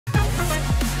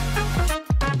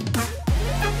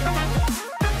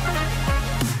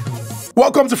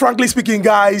Welcome to Frankly Speaking,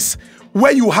 guys,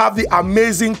 where you have the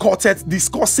amazing quartet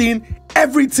discussing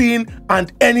everything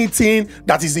and anything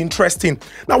that is interesting.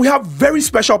 Now, we have very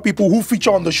special people who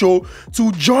feature on the show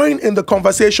to join in the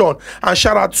conversation, and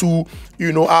shout out to,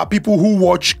 our people who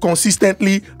watch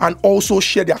consistently and also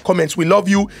share their comments. We love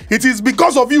you. It is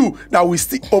because of you that we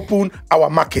still open our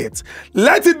market.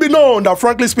 Let it be known that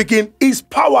Frankly Speaking is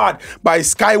powered by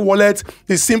Sky Wallet,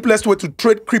 the simplest way to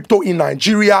trade crypto in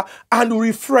Nigeria, and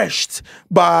refreshed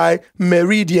by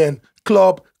Meridian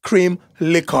Club Cream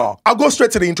Liquor. I'll go straight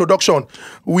to the introduction.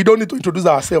 We don't need to introduce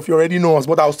ourselves. You already know us,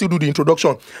 but I'll still do the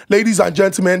introduction. Ladies and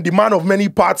gentlemen, the man of many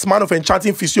parts, man of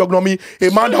enchanting physiognomy, a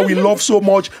man that we love so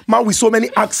much, man with so many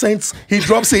accents, he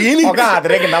drops it in it.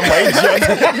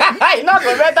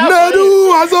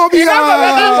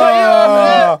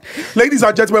 Ladies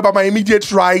and gentlemen, by my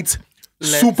immediate right,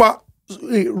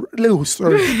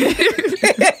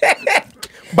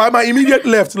 by my immediate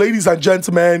left, ladies and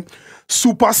gentlemen,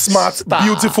 super smart,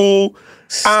 beautiful,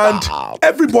 and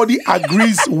everybody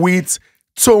agrees with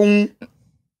Tone.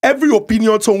 Every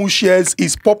opinion Tone shares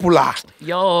is popular.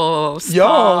 Stop.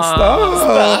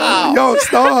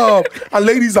 And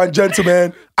ladies and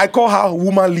gentlemen, I call her a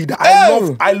woman leader.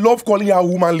 I love calling her a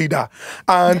woman leader.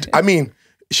 And I mean,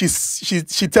 she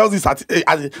tells it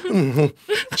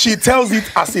she tells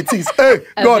it as it is. Hey,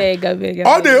 God,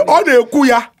 all the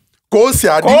kuya.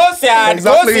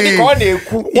 Exactly.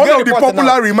 One of the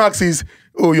popular remarks is,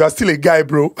 "Oh, you are still a guy,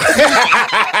 bro."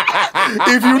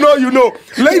 If you know, you know.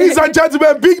 Ladies and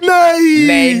gentlemen, big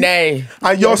nay.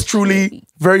 And yours truly,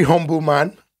 very humble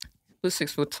man. Who's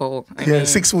 6 foot tall?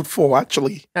 6'4"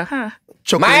 actually.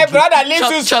 My brother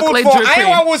lives 6 foot 4.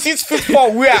 Anyone who's 6 foot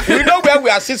 4, we know where we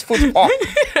are 6 foot 4.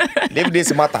 Leave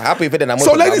this matter.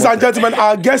 So, ladies and gentlemen,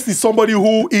 our guest is somebody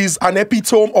who is an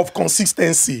epitome of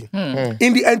consistency.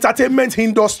 In the entertainment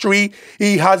industry,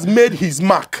 he has made his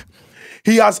mark.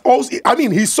 He has also,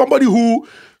 he's somebody who,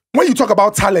 when you talk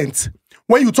about talent,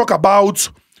 when you talk about,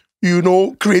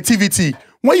 creativity,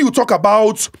 when you talk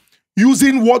about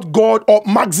using what God, or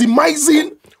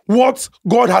maximizing what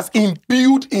God has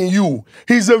imbued in you,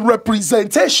 he's a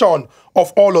representation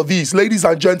of all of these. Ladies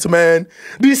and gentlemen,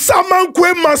 the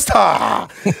Samankwe Master,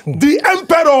 the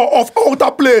Emperor of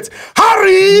Altar Plate,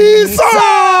 Harrysong!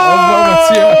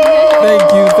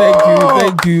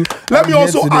 Thank you. Let me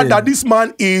also add that this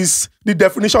man is the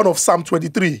definition of Psalm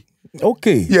 23.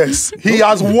 Okay. Yes, he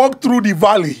has walked through the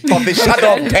valley of the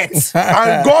shadow of death,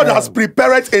 and God has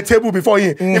prepared a table before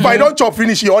him. If I don't chop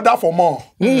finish, he order for more.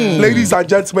 Ladies and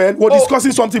gentlemen, we're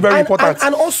discussing something very important.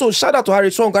 And also, shout out to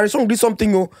Harrysong. Harrysong did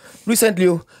something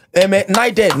recently.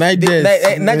 Niger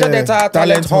Delta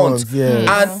Talent Hunt,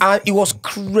 and it was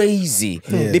crazy.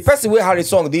 Yes. The person with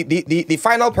Harrysong, the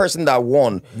final person that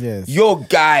won. Yes. Yo,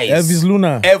 guys, Elvis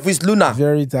Luna,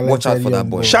 very talented. Watch out for that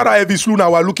boy. Shout out Elvis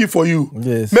Luna. We're looking for you.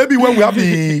 Yes. Maybe when we have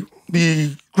the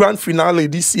grand finale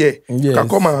this year, you can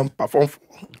come and perform.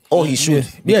 Oh, he should.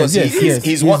 Yes. Because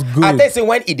he's one. I tell you,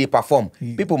 when he cry,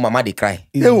 people mama they cry.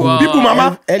 People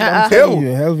mama.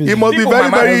 He must be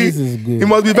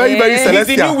very celestial. He's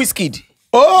the new Wizkid.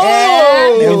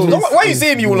 Oh! When you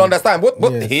see him, you will understand. But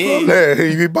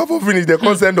if we perform finish, they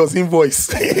can't send us invoice.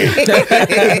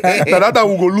 Now that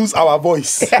we go lose our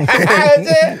voice.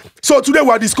 So today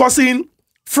we're discussing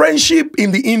friendship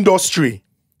in the industry,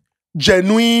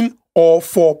 genuine or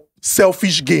for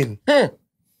selfish gain.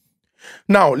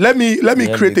 Now, let me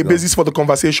create a basis for the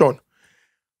conversation.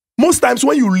 Most times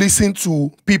when you listen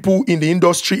to people in the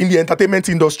industry, in the entertainment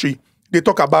industry, they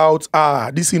talk about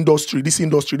this industry.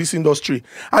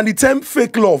 And the term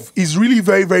fake love is really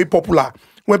very, very popular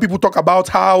when people talk about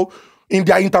how in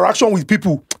their interaction with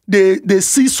people, they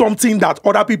see something that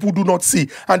other people do not see.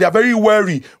 And they are very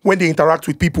wary when they interact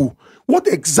with people. What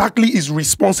exactly is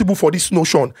responsible for this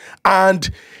notion?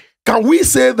 And can we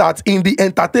say that in the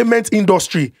entertainment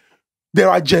industry, there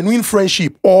are genuine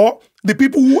friendship, or the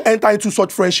people who enter into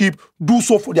such friendship do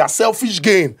so for their selfish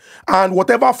gain, and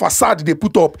whatever facade they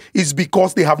put up is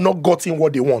because they have not gotten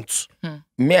what they want?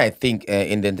 I think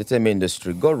in the entertainment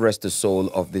industry, God rest the soul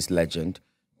of this legend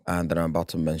that I'm about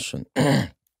to mention.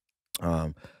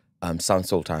 Sound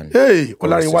Sultan. Hey,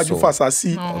 Olariwaju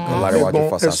Fasasi.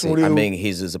 I mean,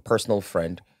 he's a personal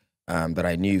friend that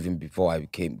I knew even before I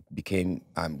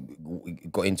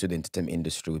got into the entertainment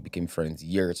industry. We became friends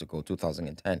years ago,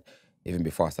 2010, even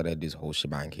before I started this whole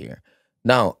shebang here.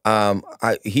 Now,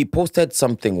 he posted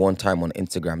something one time on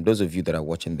Instagram. Those of you that are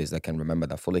watching this that can remember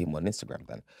that, follow him on Instagram,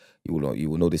 then you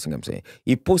will know this thing I'm saying.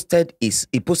 He posted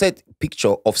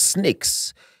picture of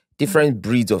snakes, different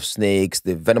breeds of snakes,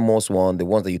 the venomous one, the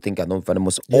ones that you think are not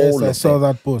venomous. Yes, all I of saw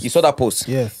them. that post. You saw that post?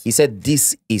 Yes. He said,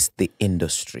 this is the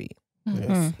industry.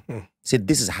 Yes. See,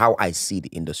 this is how I see the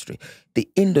industry. The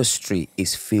industry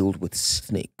is filled with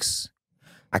snakes.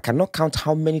 I cannot count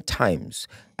how many times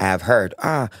I have heard,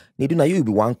 Niduna, you will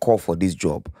be one call for this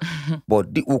job. But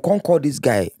we can't call this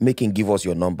guy, make him give us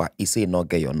your number. He say not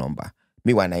get your number.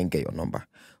 Me when I ain't get your number.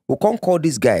 We can't call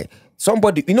this guy.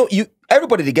 Somebody,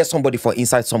 everybody they get somebody for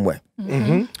inside somewhere.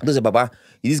 They say, Baba,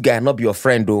 this guy not be your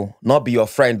friend though. Not be your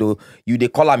friend though. You they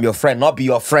call him your friend, not be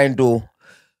your friend though.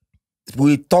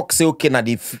 We talk say okay, now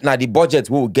the budget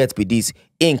we will get with this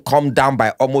ain't come down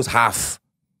by almost half.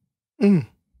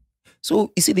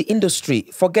 So you see the industry,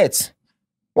 forget.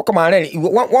 What come on,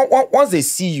 once they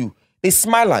see you, they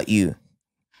smile at you.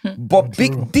 But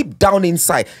deep down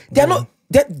inside, they're not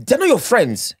your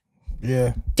friends.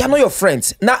 Yeah. They're not your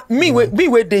friends. Now, me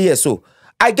wait there here, so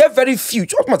I get very few.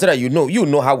 Just matter that you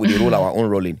know how we roll our own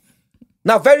rolling.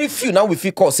 Now, very few now we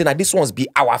feel called saying that this one's be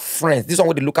our friends. This one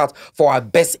will look out for our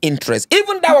best interest.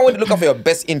 Even that one will look out for your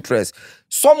best interest.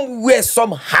 Somewhere,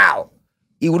 somehow,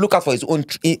 he will look out for his own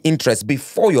interest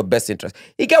before your best interest.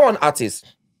 He get one artist,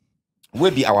 will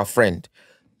be our friend.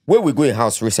 Where we go in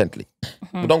house recently.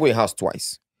 We don't go in house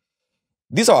twice.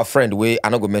 This our friend, where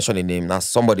I'm not going to mention the name. Now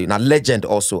somebody, now legend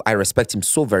also. I respect him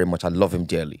so very much. I love him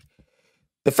dearly.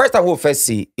 The first time we first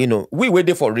see, we were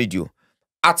there for radio.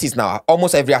 Artists now,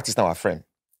 almost every artist now our friend.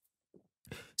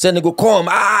 So they go come,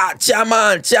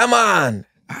 chairman,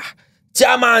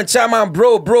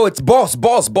 bro, it's boss.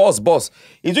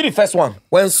 He do the first one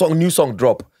when new song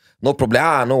drop. No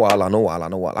problem. No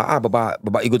wala. Baba,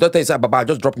 you go tell you say, Baba,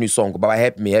 just drop new song. Baba,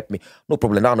 help me. No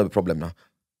problem. Now no problem now.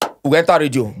 We enter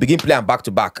radio, begin playing back to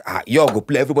back. Yo go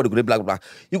play, everybody go play black.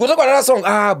 You go talk about another song.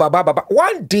 Baba.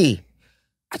 One day,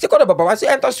 I take out Baba. I say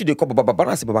enter studio, come Baba.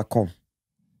 I say Baba come.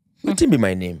 What be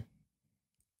my name?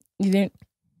 You didn't.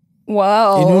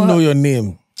 Wow. You don't know your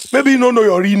name. Maybe you don't know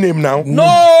your real name now.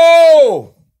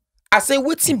 No. I say,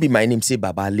 waiting be my name. Say,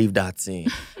 Baba, leave that thing.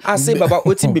 I say, Baba,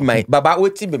 waiting be my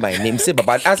name. Say,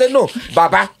 Baba. I say, no,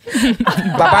 Baba,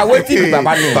 waiting be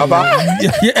Baba name. Baba,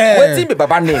 waiting be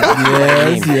Baba name.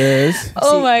 Yes.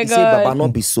 Oh my God. Say, Baba,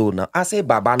 not be so now. I say,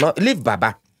 Baba, not leave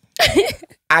Baba.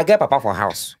 I get Papa for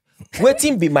house.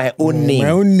 Waiting be my own name.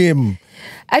 My own name.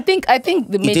 I think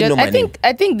the major.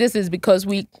 I think this is because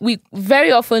we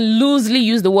very often loosely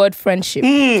use the word friendship.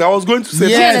 I was going to say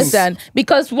Do you understand?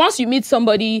 Because once you meet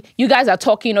somebody, you guys are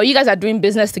talking or you guys are doing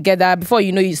business together. Before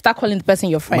you know, you start calling the person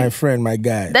your friend. My friend, my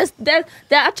guy. There are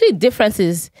actually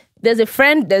differences. There's a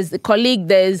friend, there's a colleague,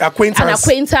 there's an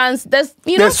acquaintance. There's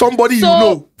somebody you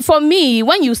know. For me,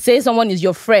 when you say someone is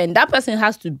your friend, that person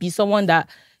has to be someone that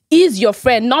is your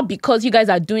friend, not because you guys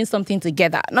are doing something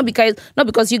together, not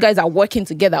because you guys are working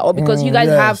together, or because you guys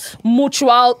have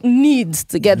mutual needs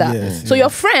together. So your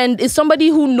friend is somebody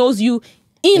who knows you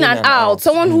in and out.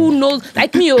 Someone who knows,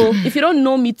 like me. If you don't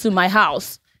know me to my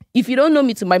house, if you don't know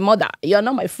me to my mother, you're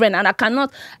not my friend, and I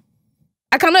cannot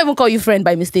even call you friend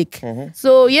by mistake.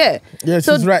 So yeah. Yes,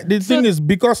 so, he's right. The thing is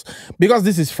because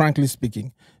this is frankly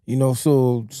speaking.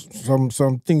 So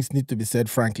some things need to be said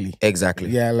frankly. Exactly.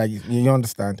 Yeah, like you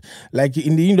understand. Like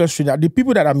in the industry, the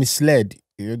people that are misled,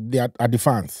 they are the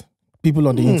fans. People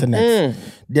on the internet,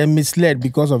 they're misled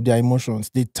because of their emotions.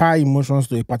 They tie emotions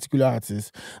to a particular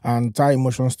artist and tie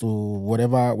emotions to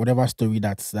whatever story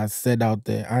that's said out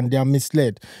there, and they are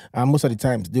misled. And most of the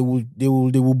times, they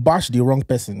will bash the wrong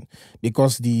person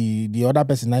because the other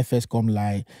person I first come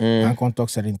lie and can't talk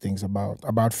certain things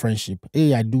about friendship.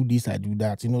 Hey, I do this, I do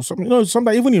that.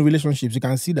 Sometimes even in relationships, you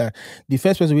can see that the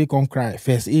first person will come cry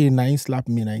first. Hey, now he slap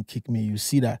me, now he kick me. You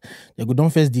see that they go down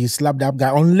first, they slap that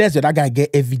guy unless that guy get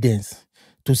evidence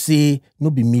to say, no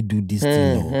be me do this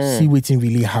thing, see what's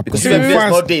really happening. Because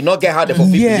fans, not get harder for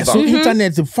people. Yeah, so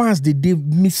internet, the fans, they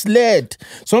misled.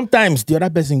 Sometimes the other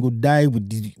person could die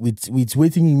with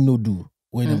waiting him no do.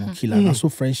 When they will kill her. And so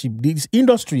friendship, this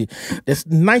industry, there's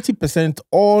 90%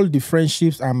 all the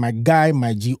friendships and my guy,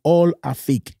 my G, all are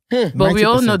fake. But we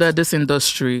all know that this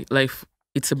industry, like,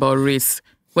 it's about race.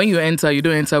 When you enter, you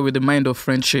don't enter with the mind of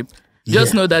friendship.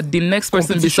 Just know that the next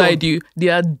person beside you, they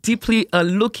are deeply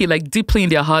looking, like deeply in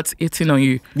their hearts, hitting on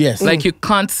you. Yes. Like you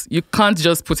can't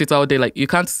just put it out there. Like you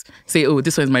can't say, oh,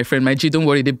 this one is my friend, my G, don't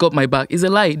worry, they've got my back. It's a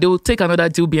lie. They will take another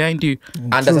deal behind you.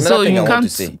 And there's another thing I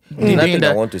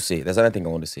want to say. There's another thing I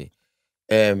want to say.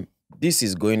 This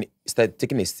is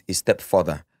taking a step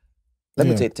further. Let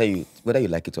me tell you whether you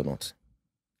like it or not.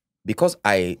 Because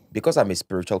I'm a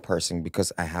spiritual person,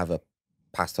 because I have a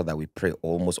pastor that we pray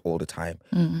almost all the time.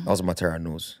 Also, Matera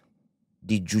knows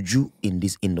the juju in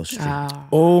this industry.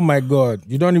 Oh my God!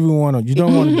 You don't even want to. You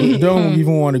don't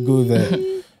even want to go there.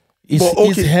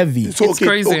 It's heavy. So It's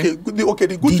crazy. Okay,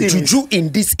 the good The thing is, juju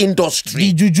in this industry.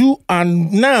 The juju,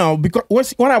 and now,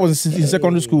 because when I was in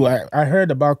secondary school, I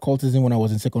heard about cultism when I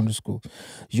was in secondary school.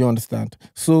 You understand?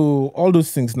 So all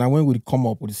those things, now when we come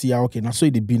up, we see, okay, now so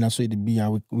it be,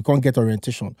 and we can't get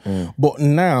orientation. But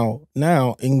now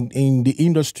in the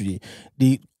industry,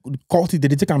 the cult, they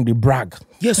take them, they brag.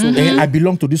 Yes, I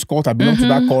belong to this cult, I belong to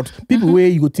that cult. People where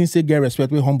you go think say get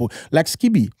respect, we humble. Like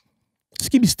Skibby.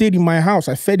 Skibby stayed in my house.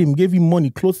 I fed him, gave him money,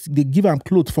 clothes. They give him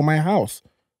clothes for my house.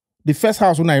 The first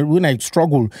house when I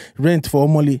struggle rent for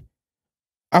Omole.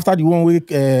 After the 1 week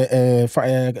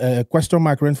question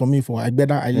mark rent for me for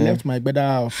Agbeda, I left my Agbeda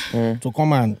house to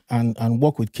come and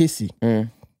work with Casey.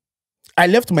 I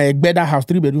left my Agbeda house,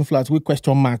 3-bedroom flat with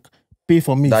question mark, pay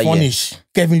for me, That furnish.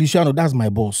 Kevin Luciano, that's my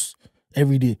boss.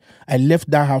 Every day. I left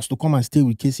that house to come and stay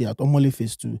with Casey at Omole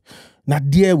Phase 2. Now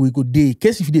there we go day.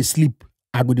 Casey, if they sleep,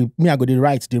 I go to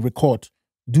write, they record,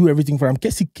 do everything for him.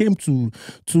 Casey came to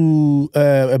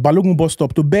Balogun bus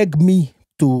stop to beg me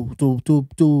to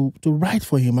write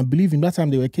for him. I believe in that time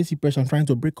they were Casey Pressure trying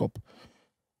to break up.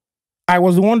 I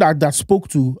was the one that spoke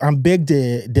to and begged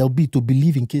Delby to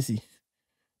believe in Casey.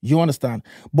 You understand?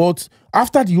 But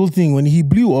after the whole thing, when he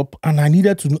blew up and I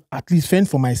needed to at least fend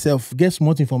for myself, get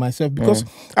something for myself, because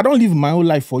I don't live my whole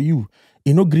life for you.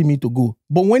 You know, agree me to go.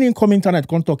 But when he come internet,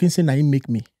 come talk, he said, nah, he make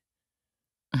me.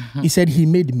 He said he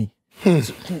made me.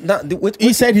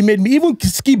 He said he made me. Even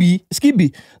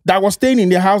Skibby, that was staying in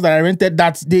the house that I rented,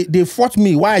 that they fought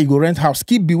me. Why you go rent house?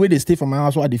 Skibby, where they stay from my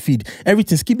house, where they feed.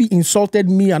 Everything. Skibby insulted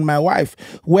me and my wife,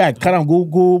 where I can't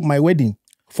go my wedding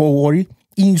for worry.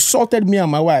 He insulted me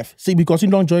and my wife. See, because he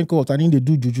don't join cult, I think they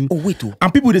do juju. Oh, wait.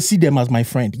 And people, they see them as my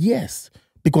friend. Yes.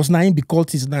 Because now he be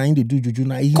cultist, now he do juju.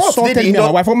 Now he insulted me and my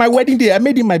wife. On my wedding day, I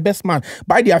made him my best man.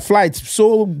 Buy their flights,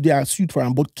 so they are suit for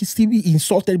him. But Stevie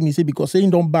insulted me, say, because he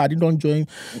don't bad, he don't join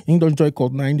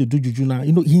cult, now he do juju now.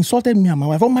 You know, he insulted me and my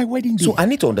wife on my wedding day. So I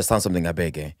need to understand something, I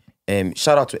beg.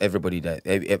 Shout out to everybody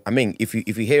that I mean, if you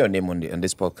hear your name on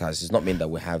this podcast, it's not mean that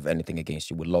we have anything against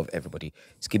you. We love everybody.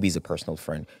 Skibby is a personal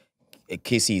friend.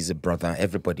 Casey is a brother.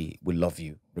 Everybody will love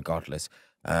you regardless.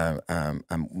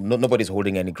 Nobody's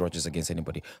holding any grudges against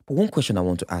anybody. But one question I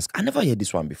want to ask, I never heard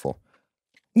this one before.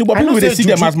 No, but people they see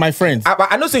them as my friends.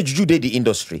 I know say juju did the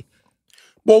industry.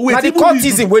 But wait, now the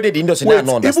cultism where did the industry now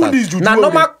no understand. Even this juju, now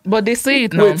normal, But they say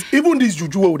it now. wait, even this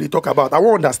juju where they talk about, I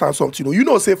won't understand something. You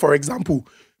know, say for example,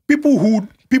 people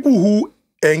who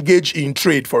engage in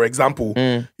trade, for example,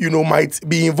 you know, might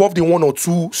be involved in one or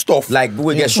two stuff, like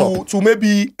we get shop to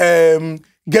maybe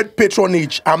get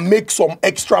patronage and make some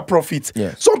extra profit.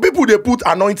 Yes. Some people they put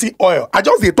anointing oil. I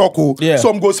just they talk.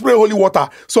 Some go spray holy water.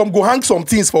 Some go hang some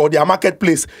things for their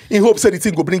marketplace in hopes that the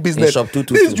thing go bring business. Shop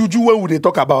This juju when would they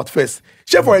talk about first?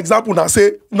 Share for example now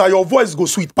say now your voice go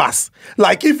sweet pass.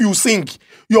 Like if you sing,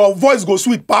 your voice go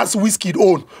sweet pass Whiskey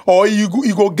own, or you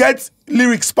go get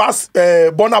lyrics pass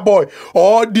Burna Boy,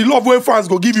 or the love way fans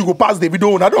go give you go pass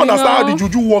Davido own. I don't understand how the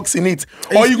juju works in it.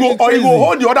 Or you go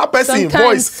hold the other person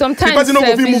voice. Sometimes the person don't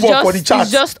go fit move up for the chat.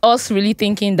 It's just us really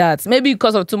thinking that maybe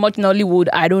because of too much Nollywood,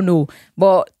 I don't know,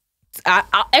 but.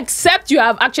 Except you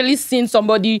have actually seen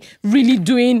somebody really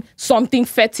doing something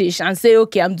fetish and say,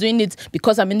 okay, I'm doing it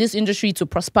because I'm in this industry to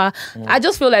prosper. I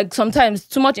just feel like sometimes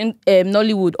too much in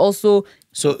Nollywood also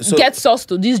gets us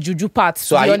to this juju part.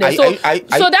 So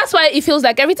that's why it feels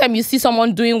like every time you see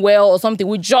someone doing well or something,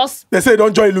 we just they say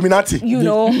don't join Illuminati. You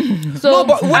know. So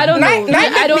no, I don't know.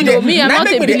 I don't know. Me, I'm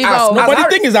not a believer. No, but the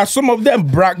thing is that some of them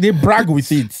brag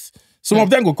with it. Some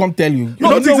of them go come tell you. You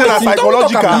don't think that's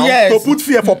psychological to put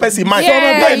fear for person mind.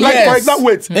 Like for example,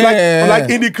 like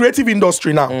in the creative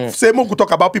industry now, say more could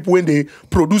talk about people when they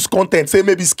produce content, say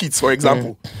maybe skits, for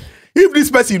example. If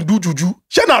this person do juju,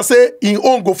 she not say in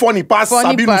own go funny pass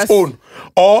Sabinu's own,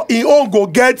 or in own go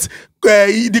get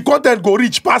the content go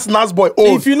reach past Nasboy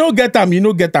own. If you no get them, you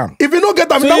no get them. If you no get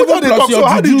them, now what they talk. So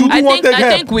how did juju want to help?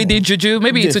 I think with the juju,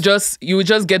 maybe it's you will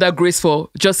just get that grace for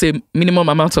just a minimum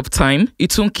amount of time.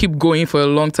 It won't keep going for a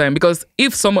long time, because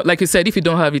if someone, like you said, if you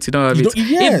don't have it, you don't have it.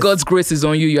 If God's grace is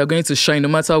on you, you are going to shine no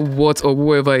matter what or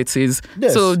whoever it is.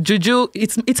 Yes. So juju,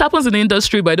 it happens in the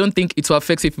industry, but I don't think it will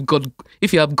affect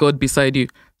if you have God beside you.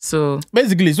 So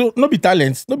basically, no be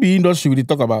talents, no be industry we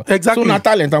talk about. Exactly. So not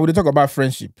talent, and we talk about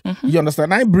friendship. You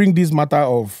understand? I bring this matter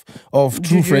of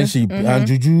true friendship and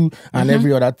juju and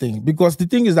every other thing, because the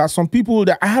thing is that some people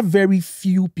that I have very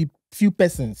few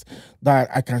persons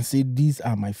that I can say these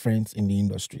are my friends in the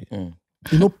industry.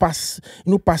 You know, past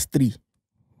 3.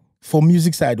 For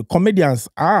music side, comedians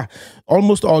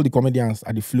almost all the comedians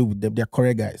are the flow with them. They're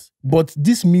correct guys. But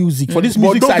this music, for this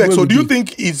music side, so do you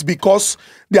think it's because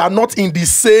they are not in the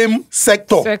same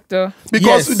sector?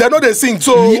 Because Yes. they're not they sing,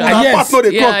 so yes. not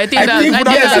they Yeah, I think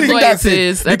that's what it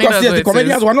is. Because yes, the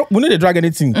comedians we need to drag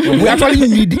anything. We actually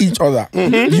need each other.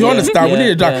 You understand? We need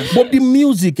to drag. But the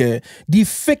music, the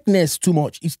fakeness too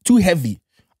much. It's too heavy.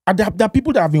 And there are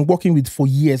people that I've been working with for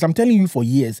years. I'm telling you, for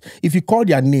years. If you call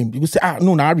their name, you will say,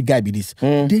 no, Harry guy be this.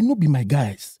 They no be my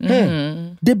guys.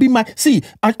 They be my... See,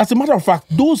 as a matter of fact,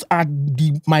 those are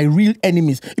my real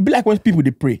enemies. It be like when people,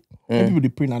 they pray. When people, they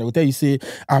pray now, they will tell you, say,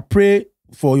 I pray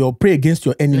against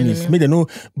your enemies. May they know.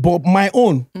 But my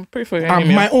own, pray for your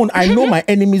enemy. My own, I know my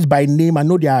enemies by name. I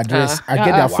know their address. I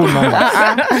get their phone number.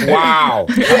 Wow.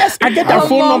 Yes, I get their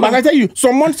phone number. And I tell you,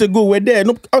 some months ago, we're there.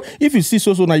 No, if you see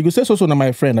So-so now, you go say So-so now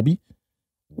my friend, Abi.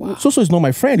 Wow. So-so is not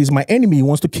my friend. He's my enemy. He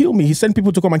wants to kill me. He sent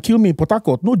people to come and kill me in Port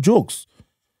Harcourt. No jokes.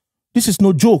 This is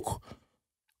no joke.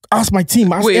 Ask my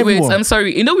team. Ask everyone. Wait. I'm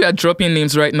sorry. You know we are dropping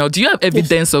names right now. Do you have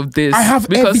evidence of this? I have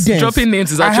because evidence. Dropping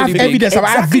names is I actually have evidence. big. I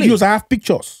have videos. I have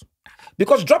pictures.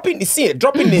 Because dropping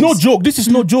names. No joke. This is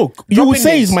no joke. You will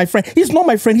say he's my friend. He's not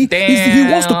my friend. He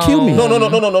wants to kill me.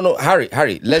 No.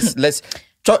 Harry, let's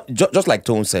just like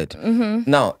Tone said.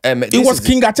 Now, it was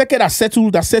King Acheke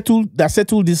that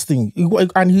settled this thing.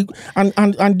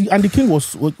 And the king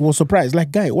was surprised.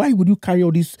 Like, guy, why would you carry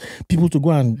all these people to go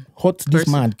and hurt this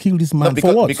man, kill this man?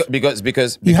 For what? Because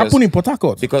it happened in Port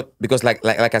Harcourt. Because like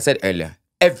I said earlier,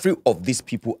 every of these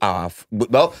people are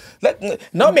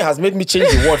Naomi has made me change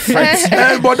the word friends.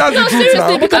 But that's the truth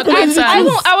now. Because I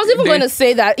was even going to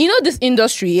say that, you know, this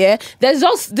industry, there's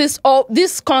just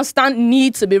this constant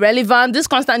need to be relevant, this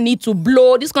constant need to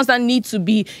blow, this constant need to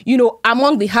be, you know,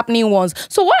 among the happening ones.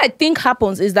 So what I think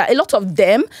happens is that a lot of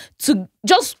them to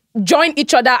just join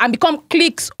each other and become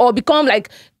cliques or become like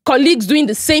colleagues doing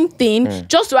the same thing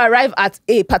just to arrive at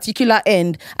a particular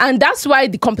end. And that's why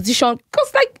the competition,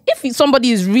 because like if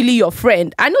somebody is really your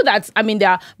friend, I know that, I mean,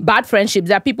 there are bad friendships.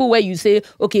 There are people where you say,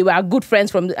 okay, we are good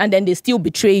friends and then they still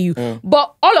betray you.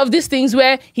 But all of these things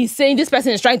where he's saying this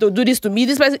person is trying to do this to me,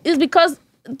 this person is because,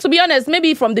 to be honest,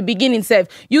 maybe from the beginning,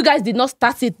 you guys did not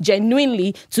start it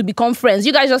genuinely to become friends.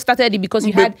 You guys just started it because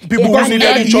you had people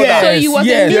needed each other. So you was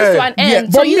a means to an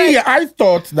end. But I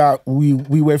thought that we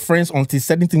were friends until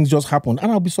certain things just happened,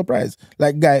 and I'll be surprised.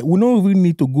 Like, guy, we don't really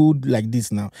need to go like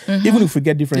this now. Even if we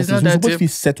get differences, we're supposed to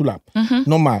settle up.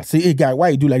 Normal. Say, hey, guy, why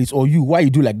you do like this, or you, why you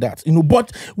do like that? You know.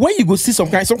 But when you go see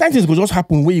sometimes things go just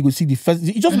happen. Where you go see the first,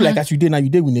 it just be like as you did now. You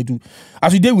did we need to,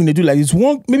 as you did we need to like this.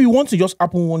 Maybe once it just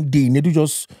happen one day, need to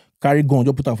just carry gun,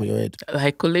 just put them for your head.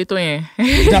 Like Coleto,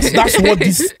 That's what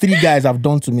these three guys have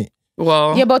done to me.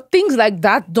 Wow. Yeah, but things like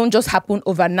that don't just happen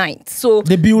overnight. So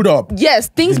they build up. Yes,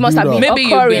 things must have been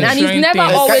occurring, and it's never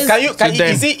always.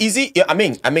 Is it? I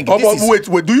mean.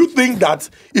 Wait. Do you think that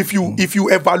if you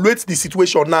evaluate the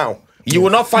situation now, you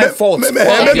will not find fault? Maybe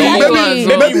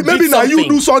now you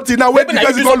do something now when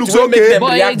because it looks okay.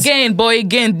 But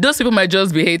again, those people might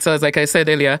just be haters, like I said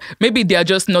earlier. Maybe they are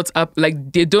just not up,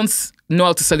 like they don't know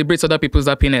how to celebrate other people's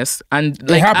happiness, and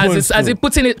like as he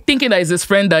putting it, thinking that it's his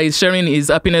friend that he's sharing his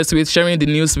happiness with, sharing the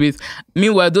news with.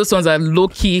 Meanwhile, those ones are low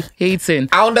key hating.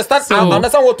 I understand. I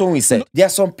understand what Tony said. There are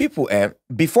some people.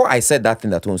 Before I said that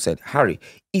thing that Tony said, Harry,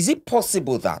 is it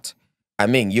possible that? I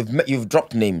mean, you've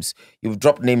dropped names. You've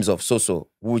dropped names of So-so,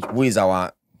 who is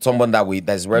someone that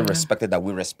is well respected, that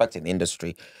we respect in the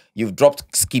industry. You've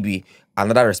dropped Skibby,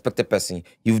 another respected person.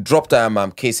 You've dropped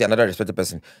Casey, another respected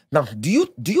person. Now, do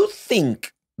you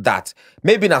think that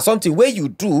maybe now something where you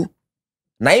do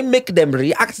now you make them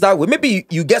react that way? Maybe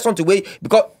you get something where,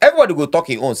 because everybody will talk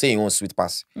your own, say your own sweet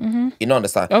pass. You don't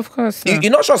understand? Of course. You're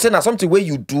not sure saying that something where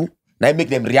you do now you make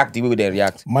them react the way they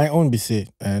react. My own be say,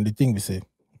 and the thing be say,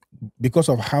 because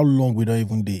of how long we don't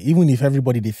even do, even if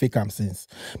everybody they fake am since,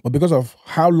 but because of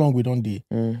how long we don't do,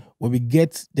 when we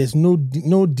get, there's no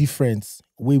difference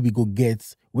where we go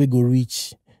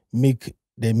reach, make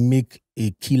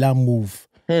a killer move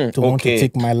to want to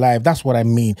take my life. That's what I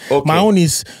mean. Okay. My own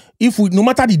is, if we, no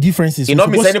matter the differences, you not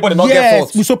miss anybody, not get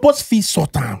fault. We supposed to feel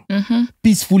sort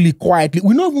peacefully, quietly.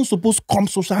 We not even supposed to come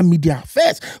social media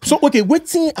first. So okay,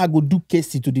 waiting I go do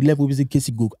Casey to the level where say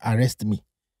Casey go arrest me.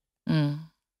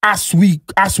 As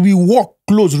we walk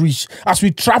close reach, as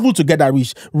we travel together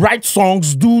reach, write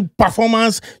songs, do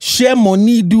performance, share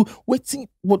money, do waiting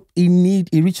what he need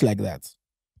a reach like that.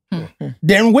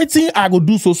 Then waiting I go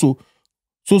do so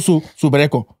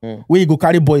bereko. Where you go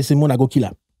carry boys say I go kill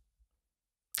her.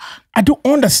 I don't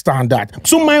understand that.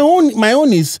 So my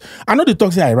own is, I know the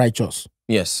talk say I righteous.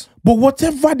 Yes. But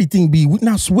whatever the thing be,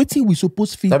 now waiting we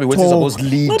supposed to That be wetin suppose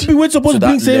lead Not be waiting supposed to to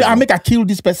bring that say, I level. make I kill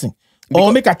this person.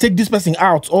 Or make I take this person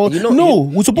out. Or You know- no,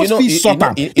 you- we supposed you know- to be you sort know-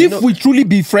 am. you If know- we truly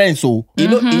be friends, so You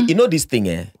know, you know this thing,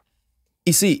 eh?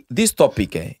 You see, this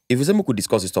topic, eh? If we say we could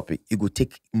discuss this topic, it would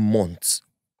take months,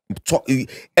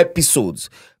 episodes,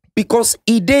 because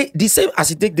the same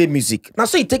as it take the music. Now,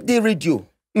 so it take the radio.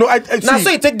 No, I Now, see, so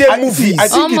you take their movies. I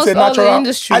think Almost it's a all the natural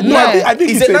industry, I, no, yeah. I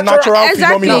think It's it's a a natural- natural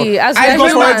Exactly. phenomenon. As I a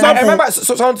remember,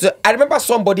 human. I remember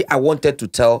somebody I wanted to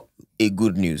tell a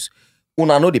good news.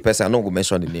 Una know the person, I'm not going to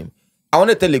mention the name. I want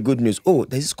to tell a good news. Oh,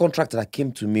 there's this contract that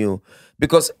came to me.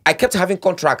 Because I kept having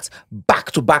contracts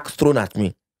back to back thrown at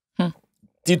me.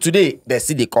 Till today,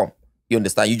 they come. You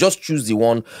understand? You just choose the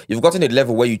one. You've gotten a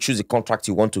level where you choose the contract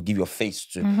you want to give your face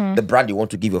to, the brand you want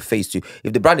to give your face to.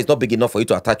 If the brand is not big enough for you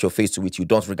to attach your face to it, you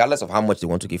don't, regardless of how much they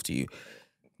want to give to you.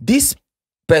 This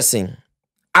person,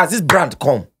 as this brand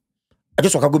come, I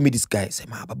just want to go meet this guy. Say,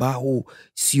 ma, baba, oh,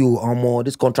 see you,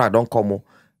 this contract don't come.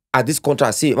 At this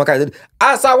contract, see, my guy said,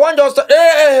 as I want just,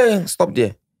 hey, stop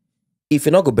there. If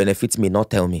you're not going to benefit me, not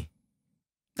tell me.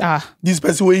 This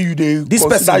person where you they This consider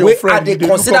person your where friend, they you dey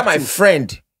consider look up my to.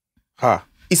 friend. Ha.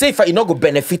 He say if I not go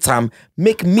benefit him,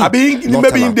 make me. I mean, not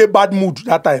maybe tell in am. the bad mood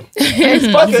that time. It's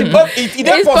Okay, possible. but it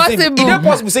It's possible.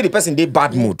 possible say the person they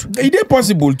bad mood. it is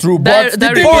possible, true. That But the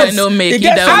review thing I is, no make it it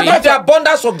gets that Out way. of the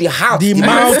abundance of the heart, the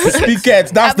mouth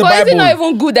speaketh. That's the But is it Bible. not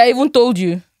even good that I even told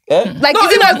you? Eh? Like, No,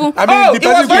 is it not even? I mean, Oh, the it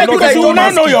was person very could good not that do you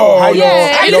mask know it your- or hide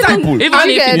Yeah, your even- people. Even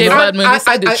if Okay. they bad man, they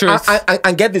say the truth.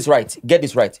 And get this right. Get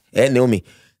this right. Naomi.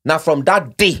 Now from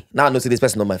that day, now I know see this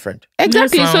person not my friend.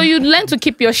 Exactly. Yes, so ma'am. you learn to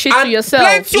keep your shit to And yourself.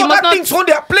 plenty You must other not. things going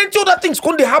there. Plenty other things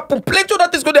going to happen. Plenty other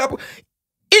things going to happen.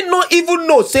 It no even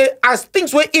know say as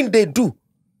things were in they do.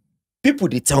 People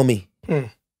they tell me.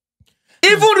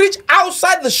 Even reach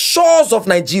outside the shores of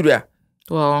Nigeria.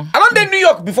 Wow. I don't in New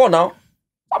York before now.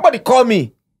 Somebody call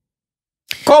me.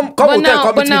 Come But hotel, now-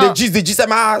 come but meet me. now- The G say,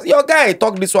 your guy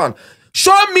talk this one.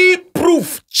 Show me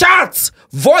proof, chats,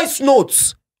 voice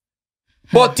notes.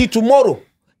 But till tomorrow,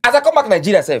 as I come back to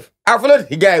Nigeria, self, I follow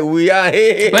the guy. We are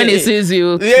When he sees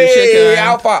you, you yeah, shake your hand.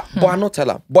 alpha. But I not tell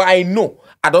him. But I know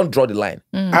I don't draw the line.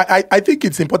 I think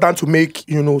it's important to make,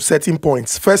 certain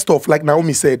points. First off, like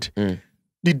Naomi said,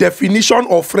 the definition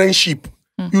of friendship,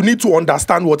 you need to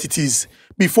understand what it is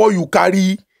before you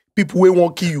carry people who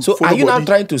won't kill you. So for are you now nobody.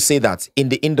 trying to say that in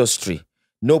the industry,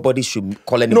 nobody should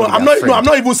call anybody No, I'm their not. friend? No, I'm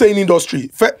not even saying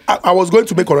industry. I was going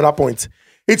to make another point.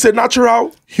 It's a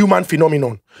natural human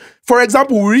phenomenon. For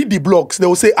example, we read the blogs. They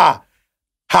will say,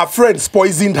 her friends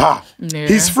poisoned her. Yeah.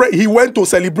 His friend, he went to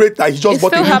celebrate that he just It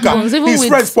bought a still new car. happens, even His with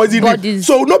friends poisoned him. bodies.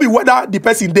 So no be whether the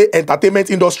person they entertainment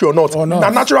industry or not. not. Now,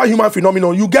 natural human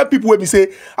phenomenon. You get people where we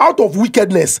say out of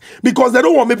wickedness because they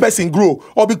don't want make person grow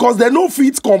or because they no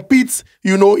fit compete,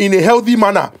 in a healthy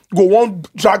manner. Go on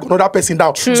drag another person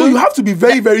down. So you have to be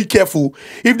very, very careful.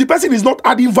 If the person is not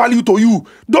adding value to you,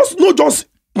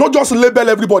 not just label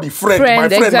everybody friend, my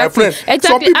friend, exactly. my friend. Some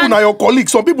Exactly, people and- are your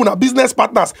colleagues, some people are business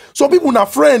partners, some people are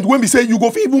friends. When we say you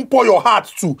go fit even pour your heart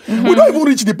to, we don't even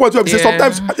reach the point where we say Yeah.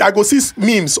 sometimes I go see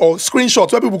memes or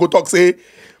screenshots where people go talk say,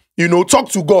 talk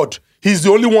to God. He's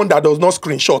the only one that does not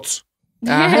screenshot.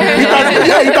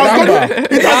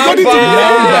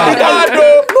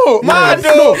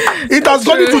 It has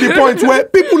gone into the point where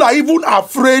people are even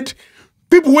afraid.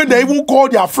 People when they even call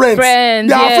their friends,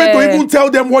 they are afraid to even tell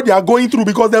them what they are going through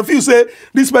because they feel say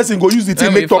this person go use the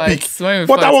thing make topic.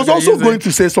 But I was also going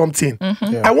to say something.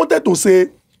 I wanted to say,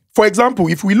 for example,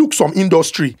 if we look some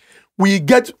industry, we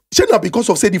get because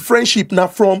of say the friendship now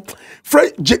from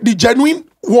the genuine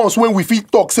ones when we feel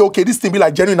talk say okay this thing be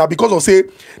like genuine now because of say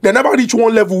they never reach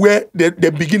one level where they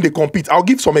begin to compete. I'll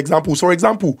give some examples. For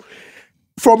example,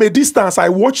 from a distance, I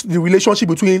watched the relationship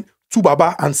between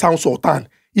Tubaba and Sound Sultan.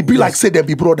 It be like say they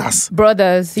be brothers.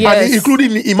 Brothers, yes. And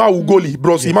including Ima Ugoli,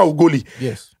 bros, Ima Ugoli.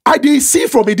 Yes. I dey see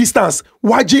from a distance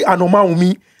YJ and Oma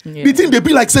Umi. The thing they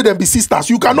be like say them be sisters.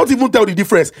 You cannot even tell the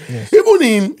difference. Even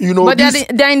in But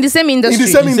they're in the same industry.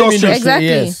 in the same industry. Exactly.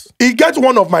 Yes. He get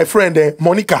one of my friend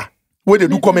Monica where they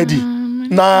do comedy.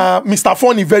 Nah, Mr.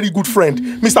 Funny, very good friend.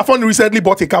 Mr. Funny recently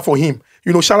bought a car for him.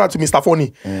 Shout out to Mr.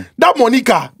 Funny. That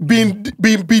Monica be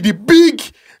the big.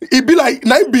 It be like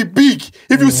be big.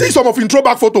 If you see some of him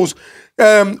throwback photos,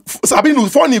 Sabine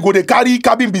Funny go they carry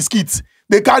cabin biscuits.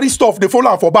 They carry stuff, they follow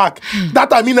am for back. That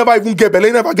time he never even get, but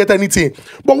he never get anything.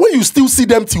 But when you still see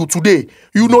them till today,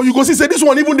 you go see, say this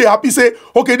one, even they happy, say,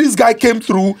 okay, this guy came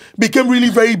through, became really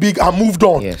very big and moved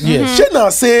on. Yes.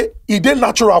 Shena say, it then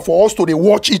natural for us to they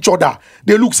watch each other.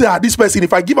 They look, say, this person,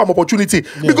 if I give him opportunity,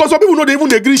 because some people know they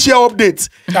even agree share updates.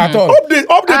 At all. Update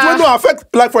when no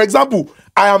affect, like for example,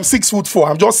 I am 6'4".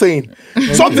 I'm just saying.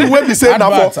 Something where be saying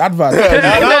advert.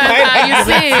 You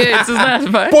see it. It's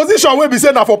not bad. position where be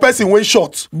saying that for person when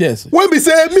short. Yes. When be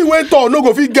say me when tall, no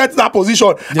go fit get that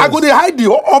position. I go dey hide the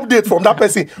update from that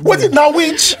person. What is now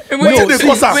which? What is the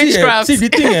cause am? Witchcraft. See the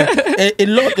thing, a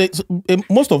lot,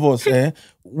 most of us,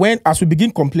 when as we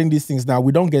begin complaining these things now,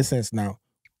 we don't get sense now.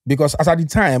 Because as at the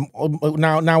time,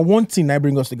 now one thing I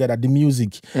bring us together, the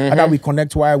music, and that we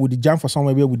connect while with the jam for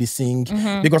somewhere where we they sing.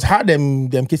 Because how them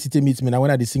KCT meets me now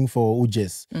when I they sing for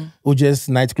OJ's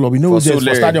nightclub, you know, OJ's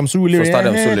for Stadium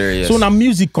Surulere. So now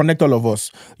music connect all of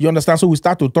us. You understand? So we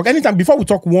start to talk anytime before we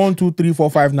talk 1, 2, 3, 4,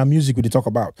 5. Now music we they talk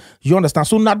about. You understand?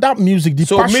 So now that music, the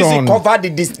passion, music covered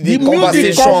the conversation.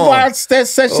 Music covered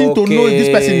session to know if this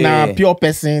person now pure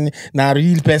person, now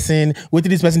real person. What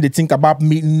did this person they think about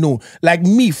me? No, like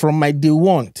me. From my day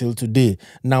one till today,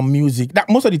 now music. That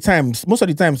most of the times,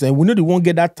 we know they won't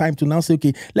get that time to now say,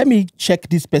 okay, let me check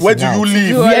this person. Where do you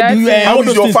live? Where do you? How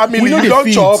is your family? We know You don't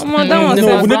chop. we know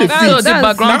the So the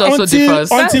background also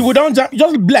differs. Until we don't jam,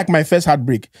 just be like my first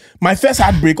heartbreak. My first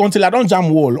heartbreak until I don't jam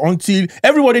wall. Until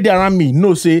everybody there around me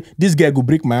know say this girl go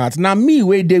break my heart. Now me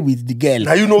way there with the girl.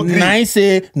 Now you know. Now I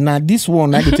say now this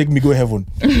one I go take me go heaven.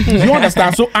 You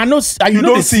understand? So I know you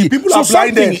know don't see people so are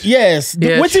blinded. Yes,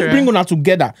 Yeah, waiting sure. bring una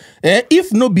together.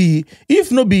 If no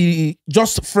be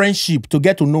just friendship to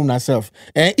get to know ourselves.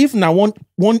 If now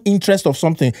one interest of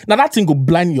something, now that thing go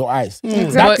blind your eyes.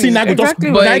 That thing I go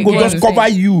just cover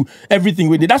you everything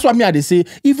with it. That's what I say.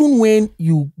 Even when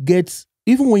you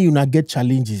not get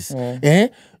challenges,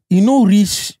 you know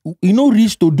reach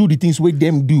to do the things where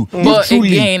them do. But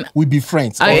truly, again, we be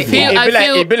friends. I feel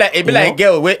It be like a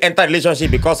girl will enter relationship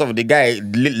because of the guy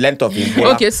length of his.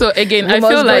 okay. So again, I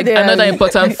must feel go like there. another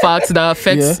important fact that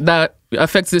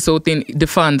affects this whole thing, the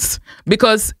fans,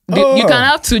 because you can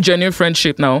have two genuine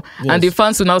friendship now, and the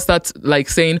fans will now start like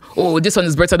saying, "Oh, this one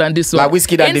is better than this one." Like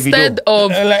Whiskey and instead Davido.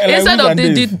 of Like instead Wiz of and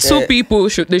the Dave. two people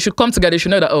they should come together. They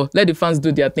should know that let the fans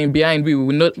do their thing behind. We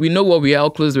know what we are, how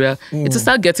close we are. It will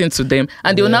start getting to them,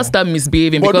 and they will now start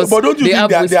misbehaving because But don't you they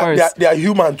think have whispers. they are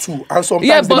human too? And sometimes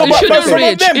Yeah, but they it shouldn't some of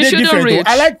reach. them, It they shouldn't different, though. reach.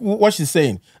 I like what she's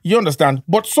saying. You understand?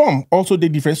 But some also they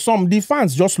different. Some the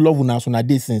fans just love una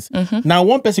day since. Now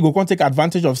one person go come take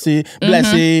advantage of say, let's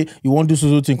say you want to do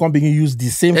so thing, come begin use the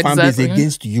same fan base Exactly.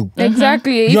 against you.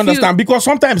 Exactly. You understand? Because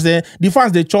sometimes the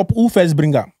fans they chop who first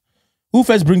bring up, who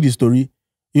first bring the story.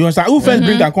 You understand? Who first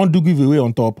bring and can't do giveaway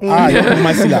on top. You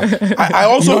I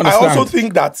also understand?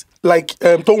 think that, like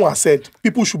Tonwa said,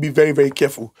 people should be very, very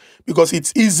careful because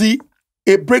it's easy.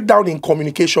 A breakdown in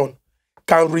communication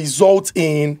can result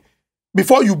in,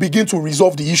 before you begin to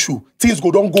resolve the issue, things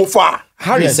don't go far.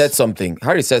 Harry Yes. said something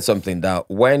that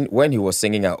when he was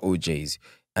singing at OJ's,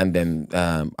 and then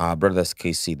our brothers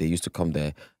KC, they used to come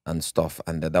there and stuff,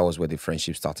 and that was where the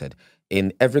friendship started.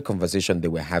 In every conversation they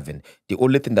were having, the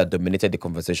only thing that dominated the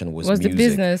conversation was the music,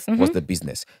 business. was the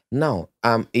business. Now,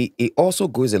 it also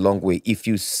goes a long way if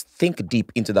you think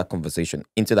deep into that conversation,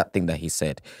 into that thing that he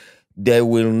said. There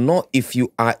will not, if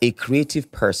you are a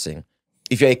creative person,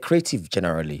 if you're a creative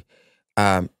generally,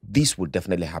 this will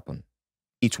definitely happen.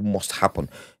 It must happen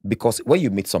because when you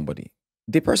meet somebody,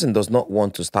 the person does not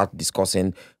want to start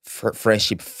discussing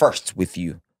friendship first with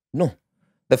you. No,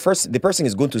 the person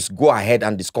is going to go ahead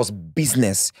and discuss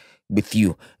business with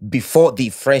you before the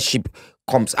friendship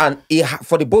comes. And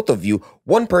for the both of you,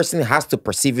 one person has to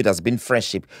perceive it as being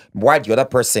friendship, while the other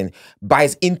person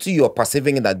buys into your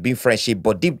perceiving it as being friendship,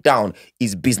 but deep down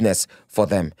is business for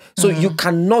them. So you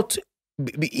cannot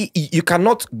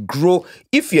grow.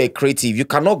 If you're a creative, you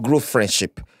cannot grow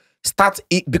friendship. Start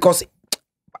it because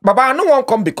Baba, no one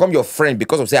come become your friend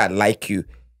because of say I like you.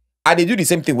 And they do the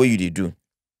same thing where you do.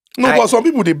 No, but some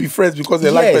people they be friends because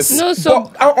they like person. No, so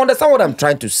but I understand what I'm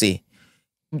trying to say.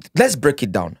 Let's break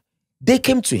it down. They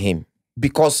came to him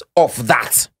because of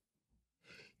that.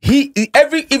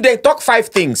 If they talk 5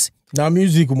 things. Now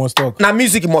music we must talk. Now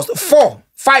music must 4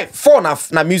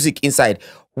 now music inside.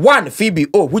 1 Phoebe,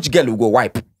 which girl will go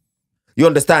wipe? You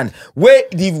understand? Where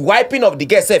the wiping of the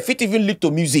girl say fit even lead to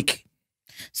music.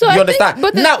 so You I understand?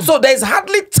 Think, but Now, so there's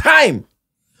hardly time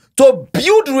to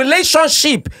build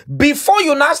relationship before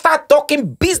you now start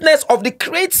talking business of the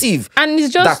creative. and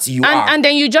it's just that you are. and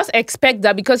then you just expect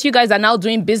that because you guys are now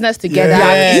doing business together,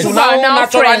 Yes. people You are now now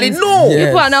naturally friends. know. Yes.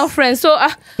 People are now friends. So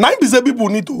Now if say people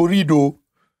need to read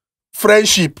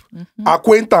friendship,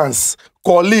 acquaintance,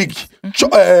 colleague,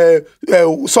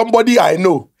 somebody I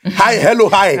know. Hi, hello,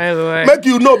 hi. Hello, hi. Make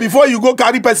you know before you go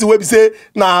carry person wey be say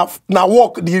na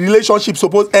work the relationship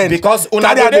suppose end. Because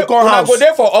una go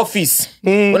there for office.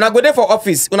 Una go there for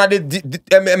office. Una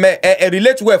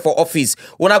relate well for office.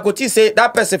 Una go to say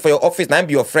that person for your office na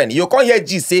be your friend. You can't hear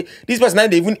G say this person na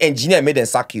even engineer made them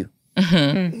sack you.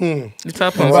 It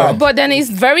happens. Wow. But then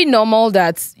it's very normal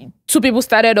that two people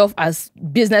started off as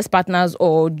business partners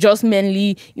or just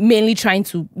mainly trying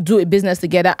to do a business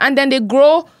together, and then they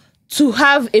grow to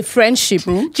have a friendship.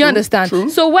 Do you understand? True.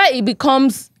 So where it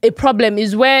becomes a problem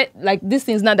is where, like, these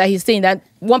things now that he's saying that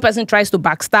one person tries to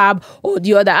backstab or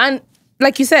the other. And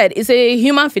like you said, it's a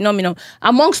human phenomenon.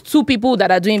 Amongst two people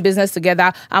that are doing business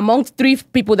together, amongst three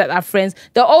people that are friends,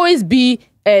 there'll always be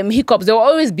hiccups, there will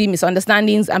always be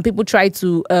misunderstandings, and people try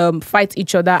to fight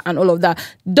each other and all of that.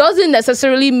 Doesn't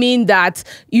necessarily mean that,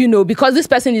 you know, because this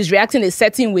person is reacting a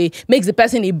certain way makes the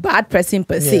person a bad person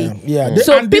per se. Yeah.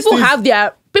 So people have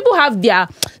their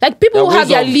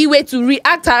leeway to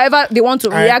react however they want to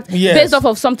react based off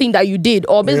of something that you did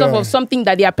or based off of something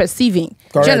that they are perceiving.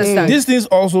 Correct. Do you understand? These things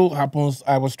also happens.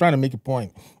 I was trying to make a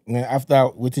point after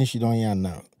waiting she don't hear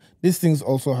now. These things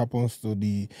also happens to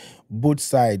the both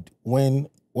side when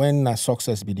a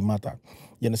success be the matter.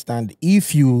 You understand?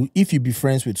 If you be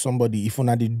friends with somebody, if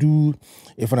they do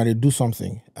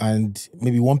something and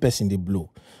maybe one person they blow,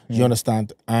 you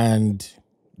understand? And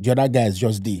the other guy is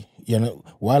just there. You know,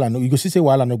 while I know you go say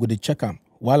while I know go they check him,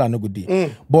 while I know go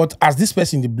there. But as this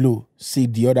person they blow, see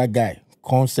the other guy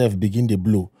concept begin the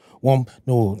blow.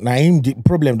 The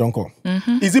problem don't come.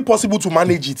 Is it possible to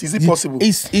manage it? Is it possible?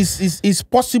 It's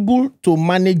possible to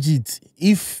manage it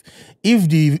if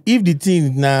the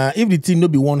thing no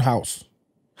be one house.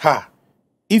 Ha.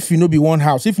 If you no be one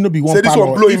house, if you no be one Say this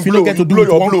panel, one blow, if you blow, no get to do blow with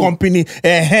your one blow. company,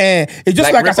 it's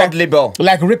just Like like record label.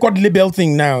 like record label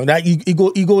thing now. That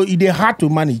it hard to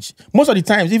manage. Most of the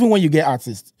times, even when you get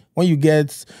artists, when you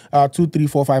get 2, 3,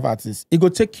 4, 5 artists, it go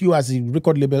take you as a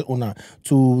record label owner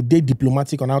to be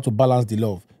diplomatic on how to balance the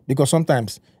love. Because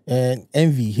sometimes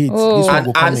envy, hate, this one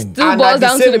go come in. Still boils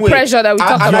down to the pressure that we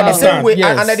talked And about. at the same way,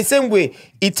 Yes. and at the same way,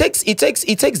 it takes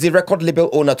the record label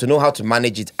owner to know how to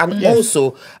manage it, and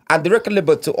also the record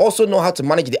label to also know how to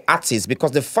manage the artists,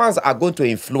 because the fans are going to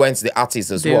influence the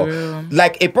artists as They well. will.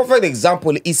 Like a perfect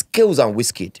example is Skills and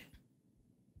Wizkid.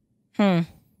 Being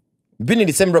in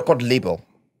the same record label.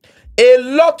 A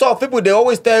lot of people, they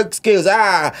always tell Skills,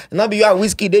 now you and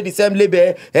Wizkid, they the same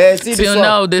label. See Till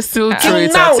now, they still throw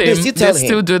it now, at they him. still They tell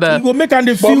still him. do that. You go make and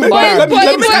they But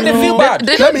feel bad.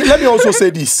 let me also say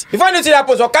this. If I know that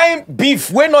happens, what kind of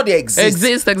beef where not they exist?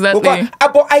 Exactly. Because,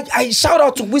 but I shout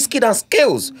out to Wizkid and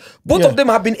Skills. Both of them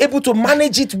have been able to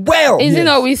manage it well. Is it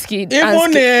not whiskey? Even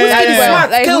smart.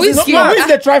 Like Skills is whiskey. smart. Which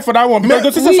they try for that one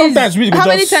because sometimes we How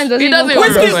many times does He he doesn't even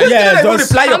even come?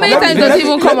 remember. How many times does he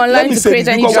even come let online me to say create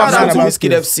this, any because Shout out drama? to about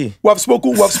Wizkid FC. We have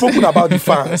spoken about the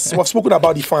fans. We have spoken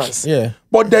about the fans. Yeah.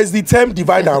 But there's the term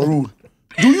divide and rule.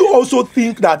 Do you also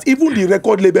think that even the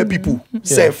record label people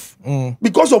self,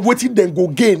 because of what then go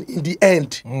gain in the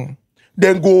end,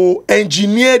 then go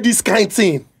engineer this kind of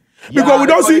thing?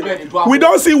 Because we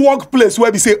don't see workplace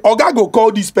where we say, Oga go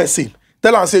call this person.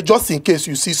 Tell and say, just in case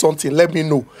you see something, let me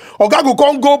know.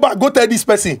 Oga go back, go tell this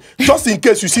person, just in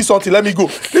case you see something, let me go.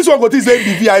 This one go to say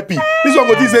be VIP. This one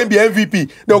go to say be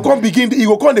MVP. They'll come begin, it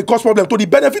will come the cost problem to the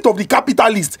benefit of the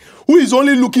capitalist who is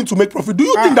only looking to make profit. Do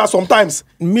you think that sometimes?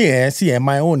 Me,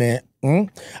 my own,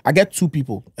 I get two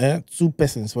people, two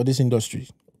persons for this industry.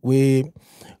 We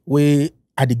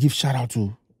I dey give shout out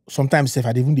to. Sometimes if I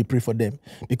even they pray for them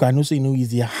because I know say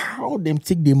easy how them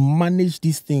they manage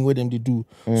this thing where them they do.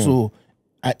 So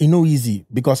easy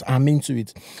because I'm into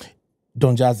it.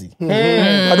 Don Jazzy.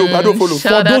 I don't follow.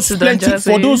 Shout out to Don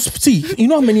Jazzy. For those see, you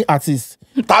know how many artists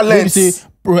Talents. maybe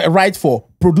say write for,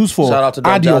 produce for, Shout out to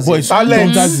Don add your Jazzy. voice. Don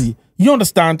Talents. Jazzy. You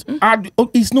understand?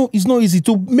 It's not easy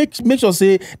to make sure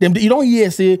say them. You don't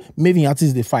hear say maybe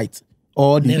artists they fight.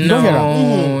 Or you don't hear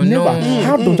that. Never.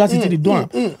 How Don Jazzy did it do?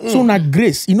 So na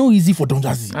grace, easy for Don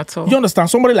Jazzy. At all. You understand?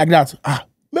 Somebody like that.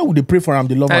 Maybe would they pray for him,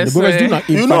 they love I him. The brothers swear. do not.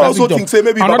 You know also think say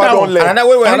maybe Baba Another don't one. learn.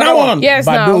 Another one. Yes,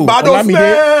 Bado. now.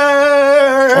 Olamide.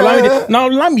 Now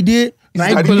Olamide,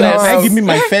 I give me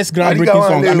my first groundbreaking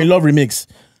song. I'm in Love remix.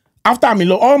 After I'm in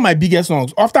Love, all my biggest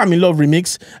songs. After I'm in Love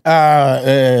remix,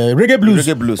 Reggae Blues.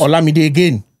 Reggae Blues. Olamide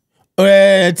again.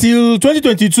 till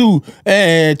 2022,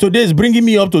 today's bringing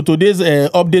me up to today's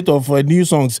update of new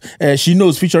songs. She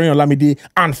Knows featuring Olamide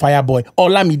and Fireboy.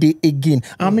 Olamide again.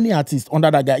 How many artists under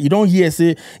that guy? You don't hear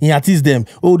say he artists them.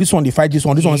 Oh, this one they fight this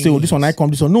one. This one say oh this one I come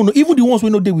this one. No. Even the ones we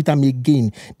know they with them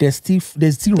again. There's still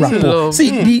rapport. One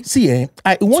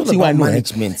thing I know.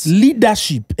 Management.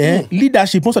 Leadership.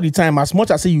 Leadership. Most of the time, as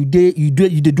much as say you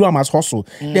do them as hustle.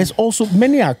 There's also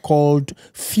many are called.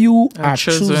 Few are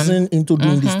chosen into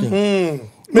doing this thing.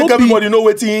 Make everybody know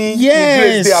what thing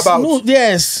yes, they about.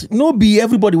 No be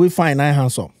everybody will find eye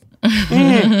handsome.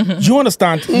 Do you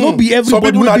understand? No be everybody. Some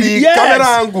people will be camera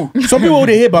angle. Some people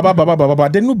they hear baba.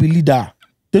 They no be leader.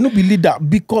 They no be leader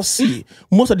because see,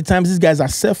 most of the times these guys are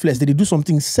selfless. They do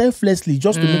something selflessly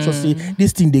just to make sure say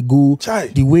this thing they go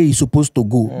the way it's supposed to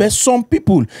go. But some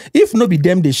people, if no be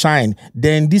them they shine,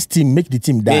 then this team make the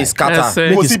team die. They scatter.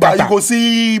 You go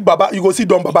see Baba. You go see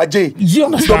Don Baba J. You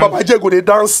understand? Don Baba J go they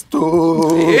dance to.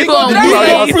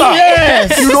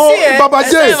 Yes. You know Baba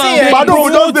J. But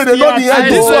no, they know the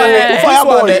end. This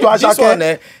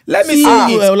one. Let me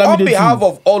say on behalf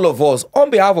of all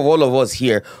of us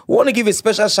here, we want to give a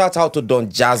special shout out to Don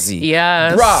Jazzy.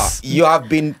 Yes. Bruh, you have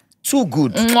been too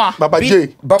good. Baba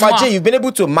J, you've been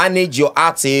able to manage your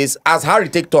artists as Harry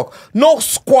TikTok. No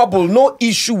squabble, no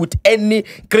issue with any.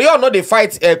 Creole no they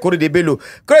fight Kore de Bello.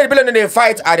 Kore de Bello no they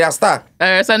fight Aria Star.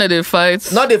 Arista no they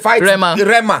fight. No they fight Rema.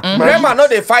 Rema no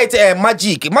they fight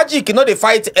Magic. Magic no they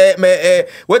fight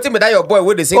waiting with that your boy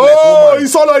where they sing like woman.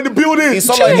 He's all in the building. He's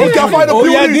all in the building. Find the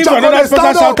building. Give another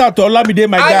special shout out to Olamide,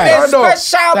 my guy. And a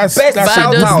special best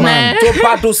shout out to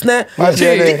Badosne.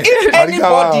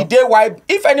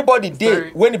 If anybody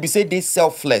did when it be say they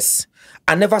selfless,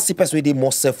 I never see person with they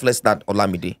more selfless than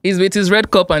Olamide. He's with his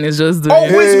red cup and he's just doing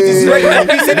always with his red cup.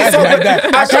 He said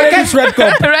I carry this red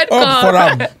cup. For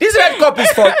him. This red cup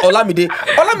is for Olamide.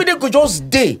 Olamide could just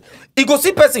day. He go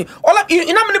see person. You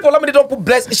know how many Olamide don't put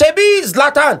bless. Shebi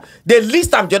Zlatan. They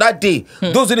list them the other day.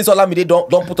 Those in this Olamide don't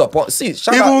put up on. See,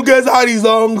 even gets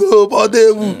Harrysong go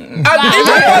portable. I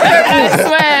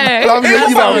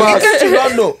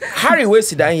swear. Harry will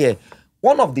sit down here.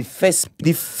 One of the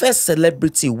first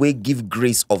celebrity we give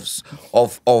grace of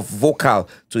vocal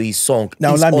to his song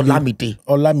now is Olamide.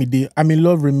 Olamide, I'm in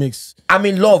love remix. I'm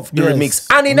in love the remix,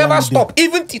 and he never stopped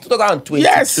even till 2022.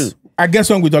 Yes, I guess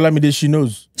song with Olamide. She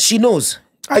knows. She knows.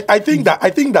 I think that.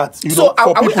 You so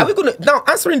know, are we gonna now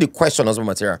answering the question as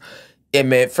material?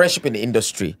 Friendship in the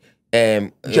industry,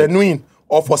 genuine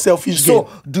or for selfish gain? So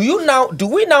do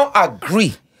we now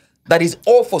agree that is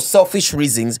all for selfish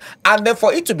reasons, and then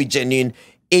for it to be genuine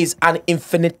is an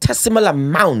infinitesimal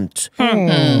amount. So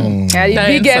this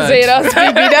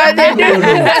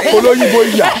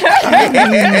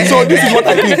is what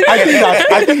I think.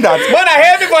 I think that when I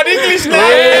hear everybody English now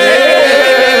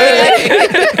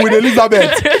with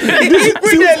Elizabeth.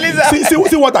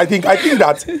 See what I think. I think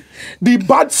that the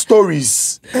bad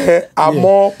stories are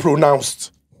more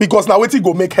pronounced. Because now waiting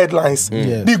go make headlines.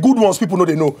 The good ones people know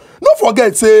they know. Don't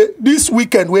forget, say this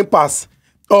weekend went past.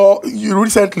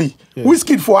 Recently,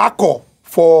 Whiskey for Accor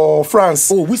for France.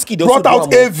 Oh, Whiskey brought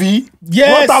out AV.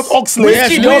 Yes. Brought out Oxley.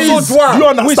 Whiskey also do you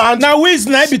understand? Now Wiz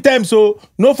night be time, so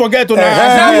no forget to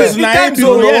now Wiz night.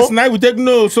 So yes, night we take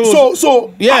no.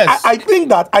 So yes, I think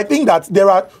that there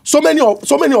are so many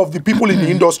of the people in the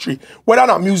industry, whether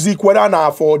na music, whether na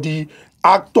for the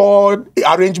actor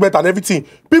arrangement and everything,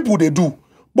 people they do.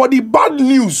 But the bad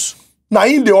news, now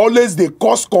in they always they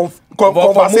cause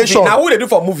conversation. Now who they do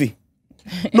for movie?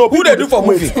 No, who they do for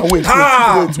movie? Wait.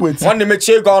 When they make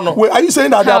shake on. Wait, are you saying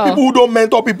that there are people who don't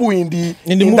mentor people in the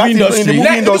movie industry? We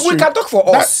can talk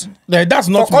for us. That's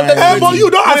not for my. But you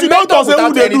don't talk say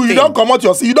who they do. You don't come out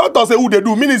your. You don't talk say who they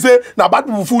do. Meaning say na bad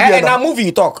people food there. Na movie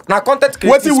you talk. Na content creation.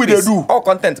 What will they do? All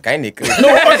content kind of create.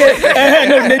 No, okay.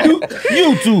 No, they do.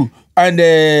 You too. And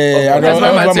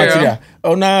material.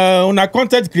 On a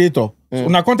content creator.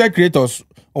 On a content creators.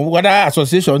 Whether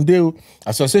association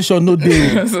no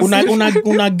they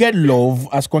una get love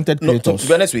as content creators. To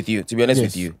be honest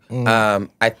with you,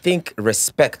 I think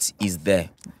respect is there.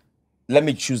 Let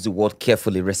me choose the word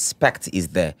carefully. Respect is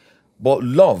there, but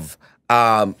love.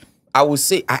 I would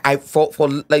say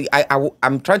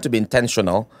I'm trying to be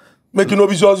intentional. Make you know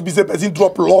just be say person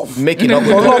drop love. Make it not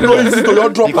love no easy to your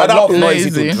drop like that. Love no easy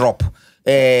to drop.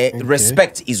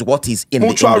 Respect is what is in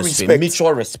mutual the industry. Respect.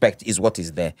 Mutual respect is what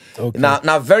is there. Okay.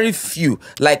 Now very few,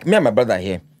 like me and my brother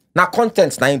here. Now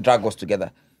content now drag us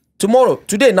together.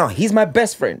 Today now, he's my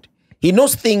best friend. He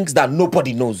knows things that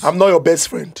nobody knows. I'm not your best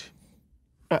friend.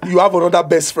 You have another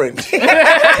best friend.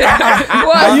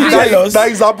 Are you jealous? That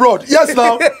is abroad. Yes,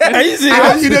 now. Are you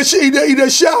serious? He dey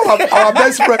share our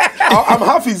best friend. I'm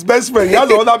half his best friend. He has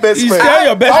another best friend. Share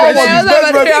your best friend.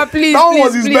 That one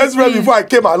was his best friend before I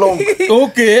came along.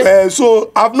 Okay.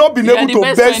 So I've not been able to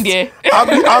best. I'm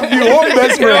the whole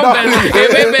best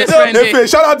friend. Efe,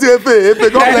 shout out to Efe.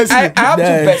 Efe, God bless you. I have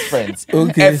two best friends.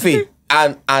 Okay. Efe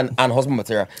and husband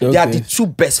material. They are the two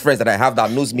best friends that I have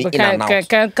that knows me in and out.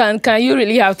 Can you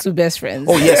really have two best friends?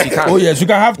 Oh yes, you can. Oh yes, you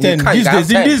can have 10. can, These you days,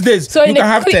 can have in these days, So you can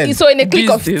have 10. So in a clique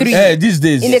of These three. These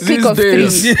days. In a clique of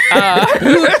three.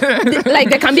 Like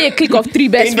there can be a clique of three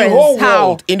best In the friends. whole How?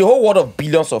 world, in the whole world of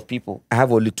billions of people, I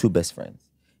have only two best friends.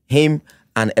 Him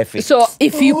and Efe. So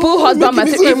if you put husband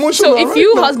making me so material, emotional if right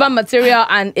you now. husband material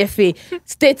and Efe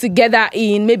stay together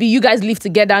in maybe you guys live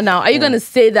together now, are you gonna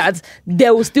say that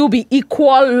there will still be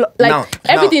equal? Like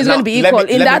everything is gonna be equal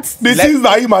in that. The things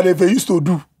that him and Efe used to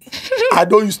do, I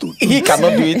don't used to. He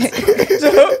cannot do it.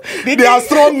 They are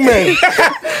strong men.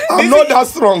 I'm not that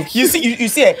strong. You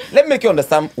see, let me make you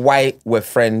understand why we're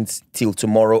friends till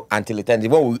tomorrow until it ends.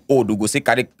 When we old, we go say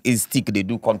carry his stick, they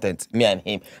do content, me and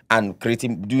him, and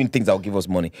doing things that will give us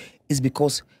money. It's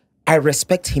because I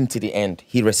respect him to the end.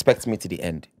 He respects me to the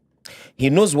end. He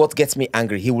knows what gets me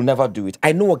angry. He will never do it.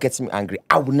 I know what gets me angry.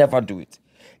 I will never do it.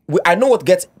 I know what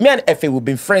gets me and Efe. We've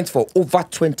been friends for over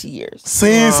 20 years.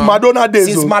 Since Madonna days.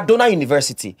 Since Madonna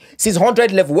University. Since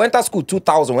 100 level. We entered school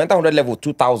 2000. We entered 100 level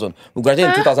 2000. We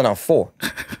graduated in 2004.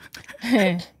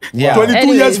 Yeah.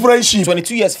 22 years friendship.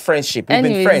 22 years friendship. We've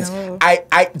been friends.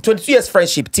 I 22 years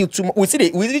friendship till tomorrow. We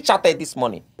really chatted this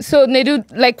morning. So Nedu,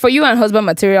 like for you and husband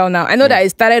material now, I know that it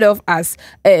started off as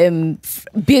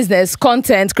business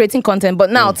content, creating content,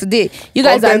 but now today you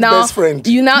guys Content are now best friend.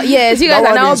 you guys That are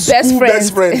one now is best school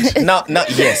friends. best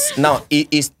friend. Now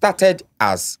it started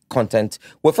as content.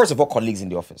 Well, first of all, colleagues in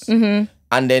the office, and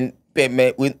then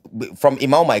from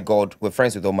Imam My God, we're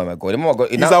friends with Imam My God. Imam My God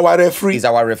He's our referee. He's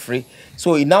our referee.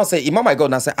 So he now say Imam My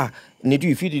God now say Nedu,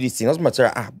 if you do this thing, that's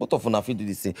material. Both of us if you do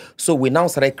this thing. So we now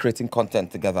started creating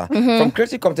content together. From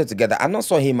creating content together, I now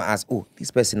saw him as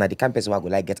this person, the kind of person I would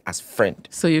like get as friend.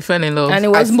 So you fell in love. And it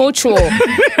was mutual.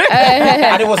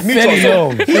 And it was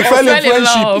mutual. He fell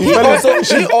in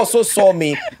friendship. He also saw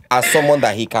me as someone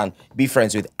that he can be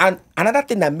friends with. And another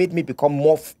thing that made me become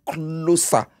more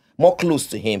close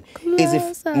to him is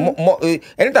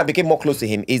anything that became more close to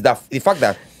him is that the fact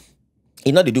that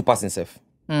he not the do pass himself.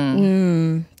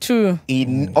 True.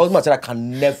 He almost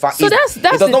can never. So that's he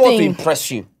does the not want to thing.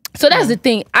 impress you. So that's the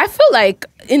thing. I feel like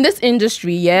in this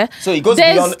industry, So it goes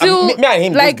there's beyond. Still, me and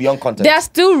him goes beyond content. There are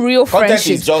still real Content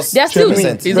friendships. is just There are still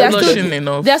 10%. It's there are not still- pushing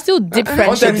enough. there are still deep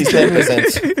Content is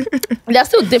friendships. 10%. There are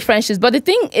still deep friendships. But the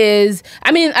thing is,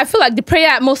 I mean, I feel like the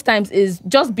prayer most times is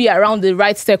just be around the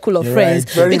right circle of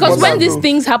friends. Very Because when important, these though.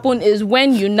 things happen is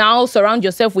when you now surround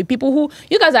yourself with people who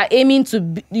you guys are aiming to,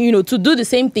 to do the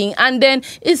same thing. And then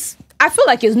I feel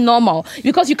like it's normal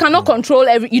because you cannot control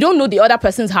you don't know the other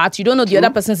person's heart, you don't know the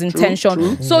other person's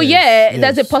intention. So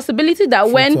there's a possibility that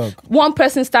when one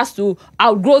person starts to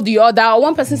outgrow the other, or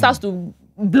one person starts to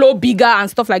blow bigger and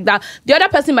stuff like that, the other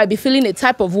person might be feeling a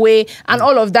type of way and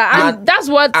all of that. And that's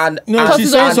what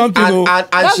she's saying something.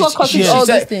 That's what causes all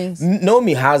these things.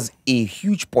 Naomi has a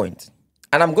huge point.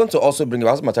 And I'm going to also bring it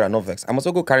back to material, not vex. I'm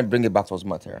also going to bring it back to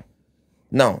material.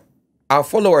 Now, our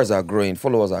followers are growing.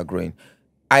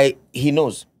 He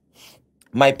knows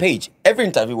my page, every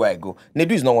interview where I go,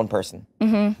 Nedu is not one person.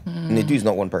 Nedu is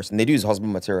not one person. Nedu is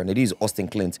husband material. Nedu is Austin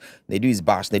Clint. Nedu is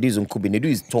Bash. Nedu is Nkubi. Nedu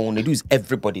is Tone. Nedu is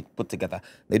everybody put together.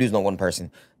 Nedu is not one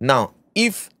person. Now,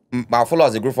 if my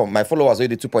followers, my followers are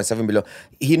 2.7 million,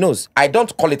 he knows. I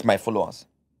don't call it my followers.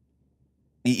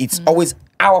 It's always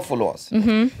our followers.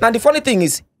 Now, the funny thing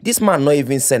is, this man not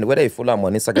even send whether you follow him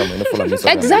on Instagram or not follow him on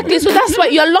Instagram. Exactly. So that's why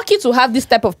you're lucky to have this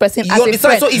type of person as a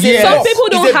friend. So it's Some people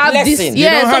don't have this. blessing.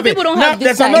 Yeah, some people don't have this.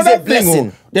 There's type. another It's a blessing.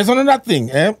 thing. There's another thing.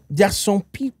 There are some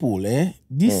people.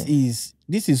 This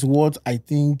is what I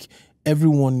think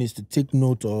everyone needs to take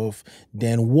note of.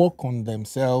 Then work on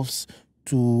themselves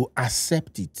to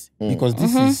accept it because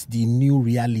this is the new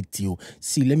reality.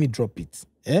 See, let me drop it.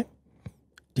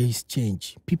 There is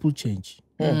change. People change.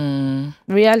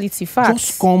 Reality facts.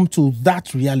 Just come to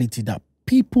that reality that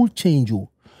people change.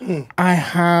 I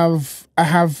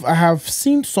have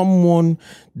seen someone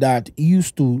that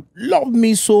used to love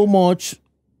me so much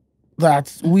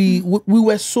that we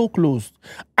were so close.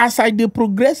 As they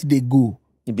progress, they go.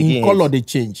 In color, they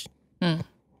change.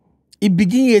 It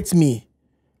begin hate me.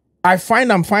 I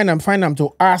find I'm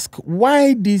to ask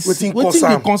why this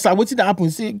Wetin that happen.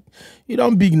 Say you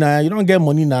don't big now, you don't get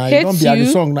money now, you Hate don't be at the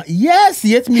you? song now. Yes,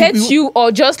 he hates me. Hate you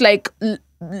or just like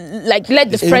like let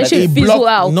the friendship fizzle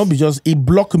out. No, because he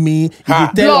block me. He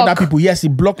tell other people. Yes, he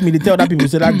block me. They tell other people.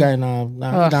 Say that guy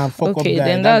nah, fuck up guy. Okay,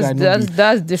 then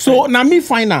that's different. So now me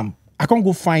find him. I can't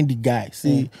go find the guy.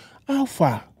 Say how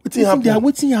far. What's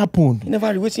happened?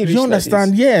 You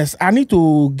understand? Like yes, I need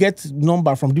to get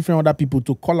number from different other people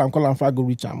to call and if I go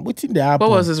reach him. What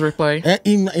was his reply?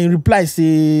 In reply,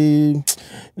 say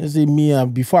me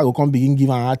before I go come begin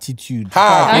give an attitude. You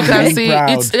can see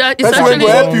it's actually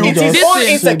it's all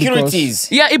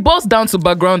insecurities. Yeah, it boils down to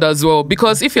background as well.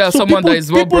 Because if you are someone that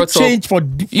is well brought up,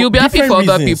 you'll be happy for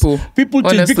other people. People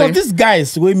change because these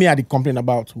guys where me had the complaint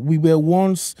about. We were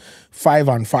once 5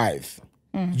 and 5.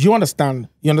 Do you understand?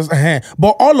 You understand?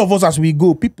 But all of us as we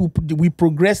go, we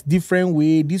progress different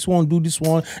way. This one do this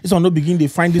one. This one no begin. They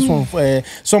find this one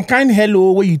some kind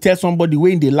hello where you tell somebody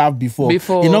when they laugh before.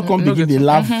 You not come begin they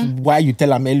laugh why you tell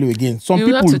them hello again. Some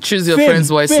people have to choose your friends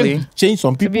wisely. Change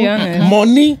some people.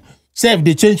 Money. Self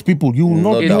they change people. You will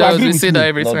not. It does. We say that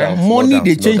every time. Money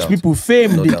they change people.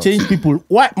 Fame they change people.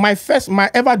 What my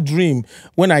ever dream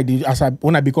when I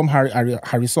become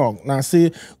Harrysong. Now I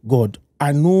say God.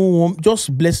 I know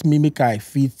just bless me, make I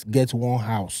get one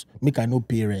house, make I no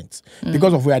parents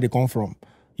because of where they come from.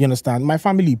 You understand? My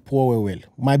family poor well.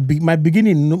 My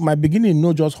beginning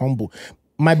no just humble.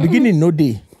 My beginning no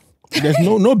day. There's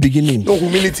no beginning. No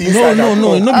humility inside. No.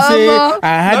 Be say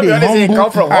I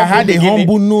had a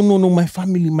humble. No. My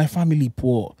family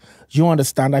poor. You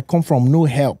understand? I come from no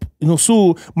help.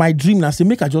 So my dream now say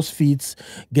make I just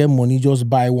get money, just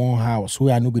buy one house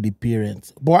where I no go the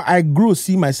parents. But I grow,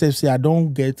 see myself say I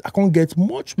can't get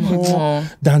much more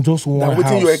than just one house.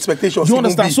 Within your expectations. You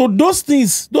understand? So those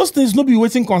things no be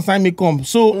waiting concern me come.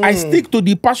 So I stick to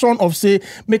the passion of say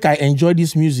make I enjoy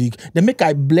this music, then make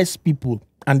I bless people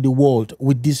and the world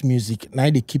with this music. Now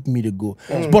they keep me to go.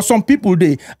 But some people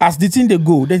as the thing they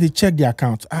go, they check their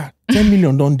account. 10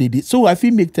 million don't did it. So I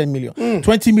feel make 10 million.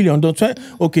 20 million don't try.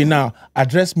 Okay, now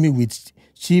address me with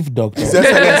Chief Doctor.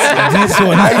 This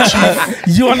one.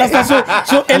 You understand?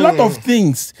 So a lot of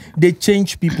things they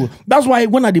change people. That's why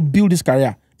when I build this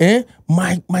career,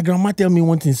 my grandma tell me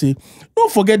one thing, say,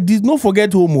 don't forget this, don't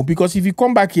forget homo, because if you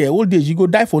come back here old age, you go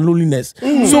die for loneliness.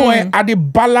 So I dey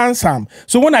balance am.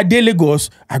 So when I dey Lagos,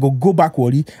 I go back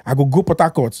Wari, I go Port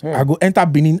Harcourt, I go enter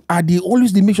Benin. I dey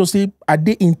always make sure say I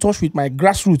dey in touch with my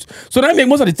grassroots. So that make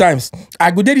most of the times I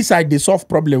go there this side, they solve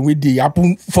problem with the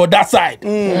happen for that side.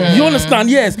 You understand?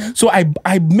 Yes. So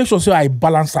I make sure say I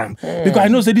balance am because I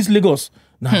know say this Lagos.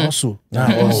 Also.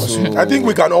 I think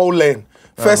we can all learn.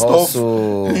 First off,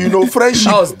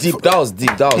 friendship. That was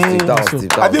deep.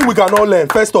 I think we can all learn.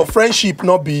 First off, friendship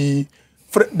not be.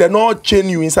 They not chain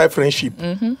you inside friendship.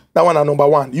 That one are number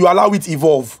one. You allow it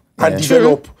evolve and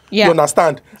develop. You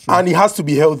understand? And it has to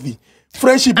be healthy.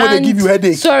 Friendship when they give you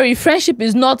headache. Sorry, friendship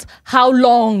is not how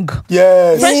long.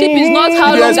 Yes. Friendship is not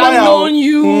how long I've known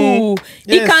you.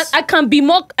 Yes. I can be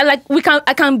more like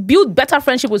I can build better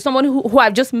friendship with someone who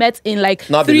I've just met in like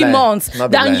 3 months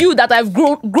than you that I've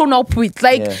grown up with.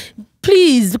 Like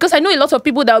please, because I know a lot of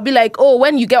people that will be like, oh,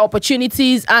 when you get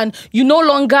opportunities and you no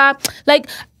longer like.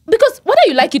 Because whether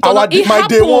you like it or not, it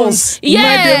happens.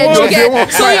 Yeah, so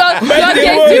your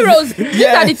day zeros. These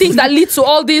are the things that lead to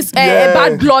all this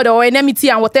bad blood or enmity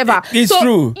and whatever. It's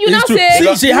true. You know,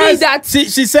 say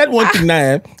she said one thing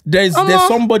now. There's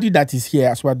somebody that is here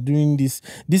as we're doing this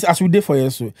as we did for you.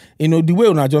 So the way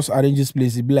when I just arrange this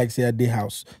place, it be like say a day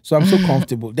house. So I'm so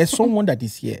comfortable. There's someone that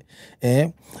is here,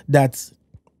 that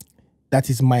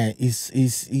is my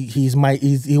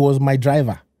he was my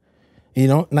driver.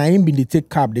 Now him been they take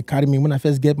cab, they carry me when I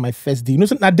first get my first deal.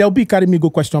 So now they'll be carry me go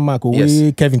question mark or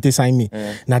way Kevin they sign me.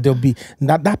 Now they'll be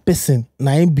that person.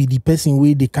 Now him be the person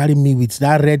where they carry me with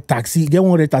that red taxi. Get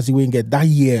one red taxi we get that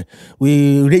year.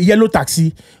 Yellow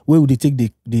taxi where would they take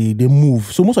the move.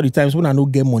 So most of the times when I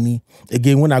don't get money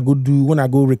again when I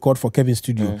go record for Kevin's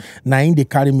studio, now him they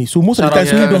carry me. So most of the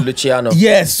times when Luciano.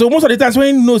 Yes. So most of the times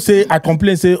when say I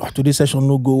complain say today's session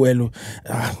no go well.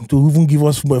 To even give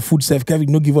us food self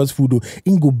Kevin no give us food.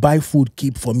 In go buy food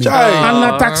keep for me. And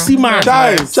na taxi man. You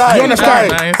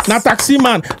understand? Nice. Na taxi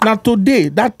man. Now today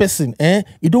that person,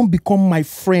 he don't become my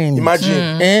friend.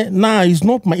 Imagine. Nah, he's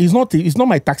not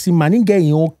my taxi man. He get in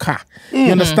your car.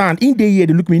 You understand? In the year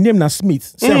they look me name na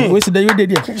Smith. Where's the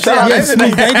yes,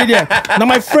 Smith. Now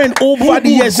my friend over the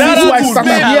years. This is why I started.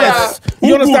 Yes.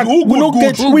 You understand?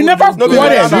 We never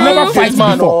quarrel. We never fight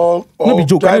before. No be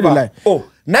joke. I don't lie. Oh.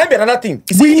 Now be another thing.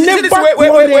 We never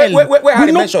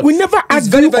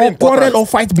argue or quarrel or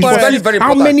fight before. It's very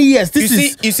How many years?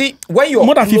 You see, when you're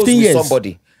more than 15 years. With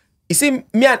somebody, You see,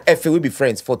 me and FKA will be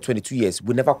friends for 22 years.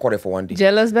 We never quarrel for one day.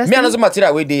 Jealous bestie? Me and husband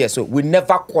material we there, so we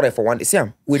never quarrel for one day. See,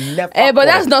 we never. But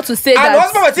that's not to say and that.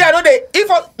 husband material, I know they.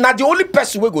 If now the only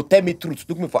person will go tell me truth,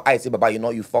 look me for eyes, say, Baba, you know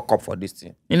you fuck up for this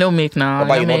thing. You know, make now.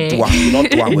 Baba, you not do well. You not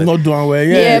do well. Not doing well,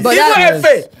 yeah. Yeah, but Even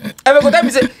FKA go tell me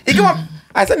say, he come on.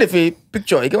 I send a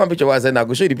picture. He came on picture. I said now.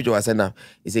 Go show you the picture. I said now.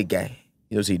 He said, guy,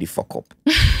 you know, see the fuck up.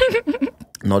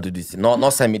 Not do this.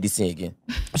 Not send me this thing again.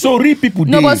 So real people.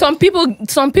 No, but some people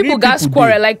got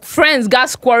quarrel. Like friends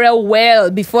got quarrel well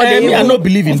before they. I don't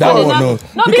believe in that one. No,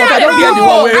 because I don't get the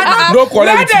one where no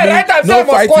quarrel with me, no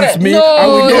fight with me.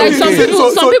 No, like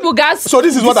some people got so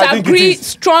this is what I think it disagree is.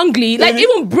 strongly. Like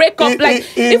even break up. Like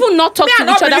even not talk to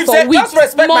each other for weeks,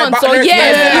 months, or years.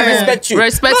 I respect you.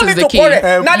 Respect no is need the to key.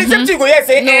 quarrel. Now the same thing go here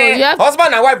say,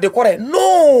 husband and wife they quarrel.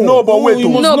 No, but wait,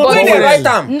 no, but when they write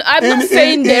them. I'm not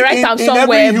saying they write them somewhere,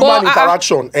 in every human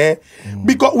interaction,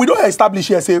 because we don't establish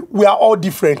here say we are all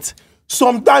different.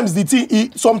 Sometimes the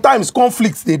thing, sometimes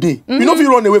conflicts they day. You know if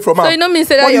you run away from So you know me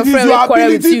say that your friend will quarrel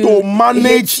with you, to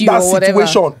manage that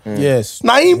situation. Yes.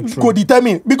 Now him could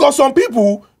determine because some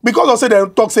people because of say they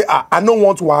talk say I don't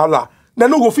want wahala. They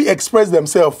no go fit express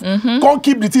themselves. Can't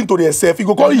keep the thing to themselves. You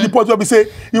go call it the point where we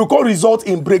say you can result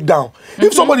in breakdown.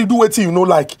 If somebody do what you know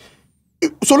like,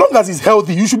 so long as it's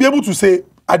healthy, you should be able to say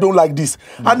I don't like this,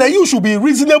 and then you should be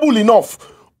reasonable enough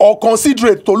or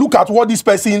considerate to look at what this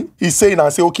person is saying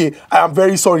and say, okay, I am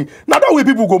very sorry. Now that way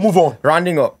people go move on.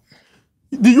 Rounding up.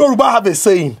 The Yoruba have a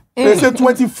saying. They say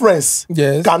 20 friends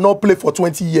cannot play for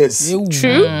 20 years.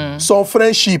 True. Some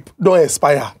friendship don't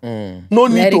expire. No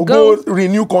need Let to it go.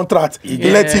 renew contract.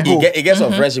 Let it go. He gets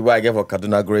some friendship where I get for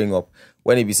Kaduna growing up.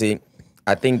 When he be saying,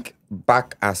 I think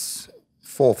back as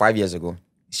 4 or 5 years ago,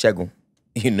 Shegun,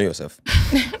 you know yourself.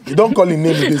 You don't call him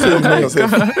name, they say you know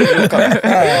yourself.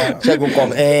 Shegun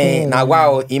come, now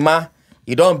wow, Ima,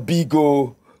 you don't big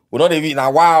go. We not even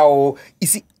now wow. You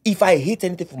see, if I hate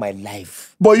anything for my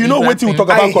life, but you know what we talk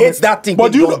about. I hate that thing.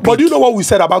 But do you know what we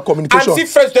said about communication? I'm still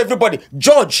friends to everybody.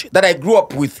 George that I grew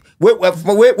up with,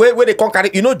 where they can't carry,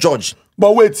 you know George.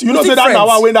 But wait, you know say that friends.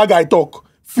 now when that guy talk,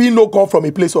 feel no come from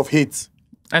a place of hate.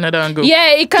 Another angle.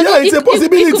 Yeah, it can. Yeah, it's a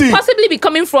possibility. It could possibly be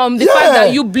coming from the fact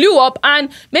that you blew up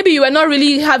and maybe you were not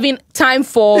really having time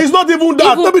for. It's not even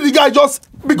that. Maybe the guy just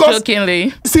because.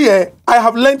 Jokingly. See, I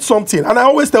have learned something, and I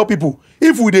always tell people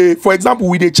if for example,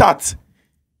 we dey chat.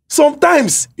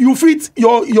 Sometimes you fit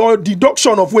your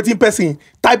deduction of waiting person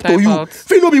type to you. Out.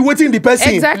 Fit no be waiting the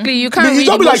person. Exactly, you can't read It's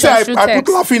not be like say emotions through I put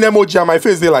text. laughing emoji and my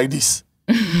face there like this.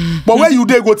 But when you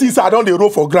dey go things I don't dey roll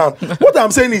for ground. What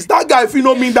I'm saying is that guy fit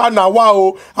no mean that na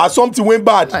wow as something went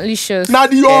bad. Malicious. Now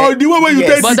the way when you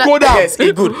take But the coder. Yes,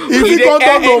 it's good. If you don't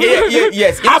talk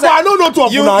Yes. I don't know to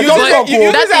have una. Just talk.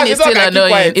 That thing is still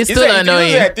annoying. It's still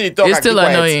annoying. It's still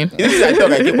annoying. This is I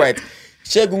talk, I keep quiet.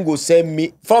 Shegun go send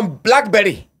me from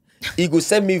BlackBerry. He go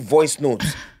send me voice notes.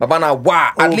 Baba na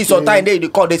wow. At least on time they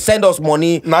call, they send us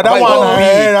money. Now that one,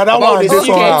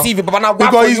 TV. Baba na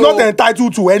because he's not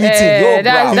entitled to anything.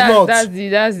 That's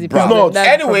the problem. That's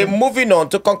the Anyway, problem. moving on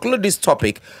to conclude this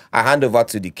topic, I hand over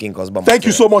to the king husband. Thank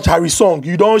you so much, Harrysong.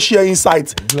 You don't share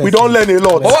insight. We don't learn a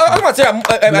lot.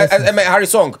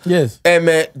 Harrysong. Yes.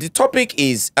 The topic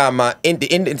is in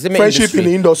the entertainment Friendship in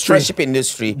the industry. Friendship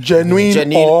industry.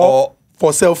 Genuine or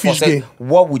for selfish gain.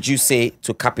 What would you say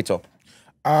to cap it up?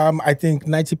 I think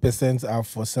 90% are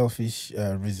for selfish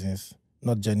reasons,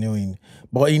 not genuine.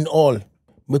 But in all,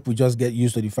 make we just get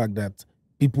used to the fact that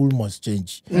people must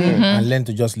change and learn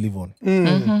to just live on.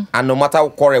 And no matter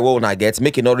what quarrel I get,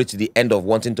 make it not reach to the end of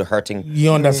wanting to hurting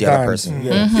You understand? the other person.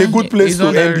 Yes. A good place It's to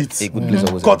not end a- it. A good place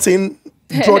always. Cutting,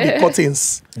 draw the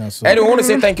curtains. That's Anyway, I want to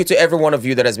say thank you to every one of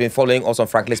you that has been following us on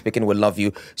Frankly Speaking. We love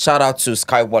you. Shout out to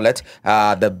Sky Wallet,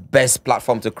 the best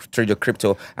platform to trade your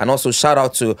crypto. And also shout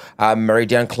out to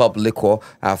Meridian Club Liquor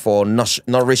for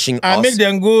nourishing and us. make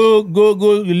them go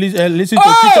listen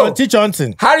Oh! to Teach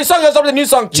Hunting. Harrysong just dropped the new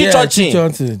song, Chich on Chin. Teach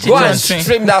Hunting. Go and Chin.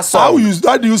 stream that song.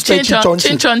 How do you spell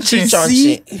chichonchi?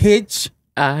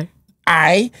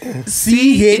 I.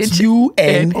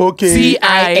 CHICHUN. Okay.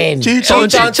 CIN.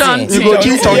 Chichonchi. You go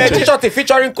Yeah, chichonchi. Chichote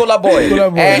featuring Cola Boy. Cola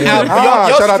Boy, yeah.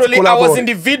 Yours Shout out to truly, Cola I was Boy. in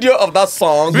the video of that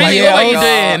song. Really? My What are you God.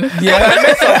 doing? And I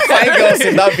met some fine girls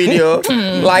in that video.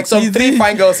 Like some 3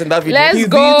 fine girls in that video. Let's did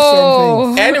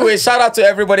go. Anyway, shout out to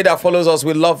everybody that follows us.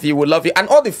 We love you. We love you. And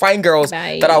all the fine girls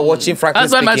Bye. that are watching, frankly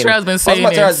Husband speaking. Material has been saying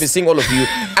Husband Material it. has been seeing all of you.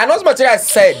 And Husband Material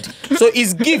said, so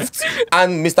it's Gift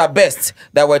and Mr. Best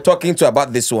that we're talking to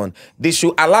about this one. They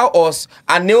should allow us,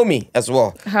 and Naomi as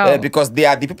well, How? because they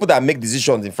are the people that make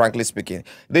decisions in frankly speaking.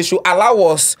 They should allow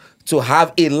us to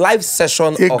have a live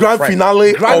session A of grand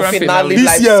finale Grand of finale this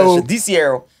live year, session oh. this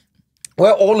year.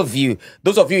 where all of you,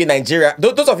 those of you in Nigeria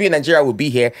will be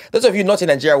here. Those of you not in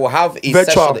Nigeria will have a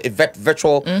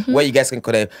virtual where you guys can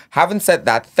connect. Having said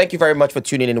that, thank you very much for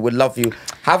tuning in. We love you.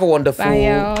 Have a wonderful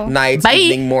night,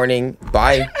 evening, morning.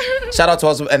 Bye. Shout out to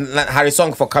us and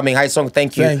Harrysong for coming. Harrysong,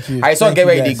 thank you. Harrysong, get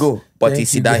ready to go. But he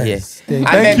sit down here. And Thank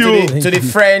then you. to the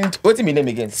friend, what's his name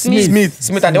again?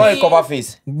 Smith. And the one who cover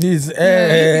face. This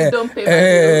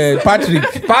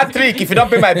Patrick. Patrick, if you don't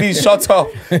pay my bills, shut up.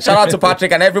 Shout out to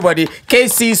Patrick and everybody.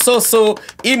 KC, Soso,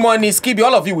 E-Money, Skibby,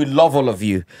 all of you. We love all of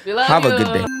you. Have a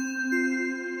good day.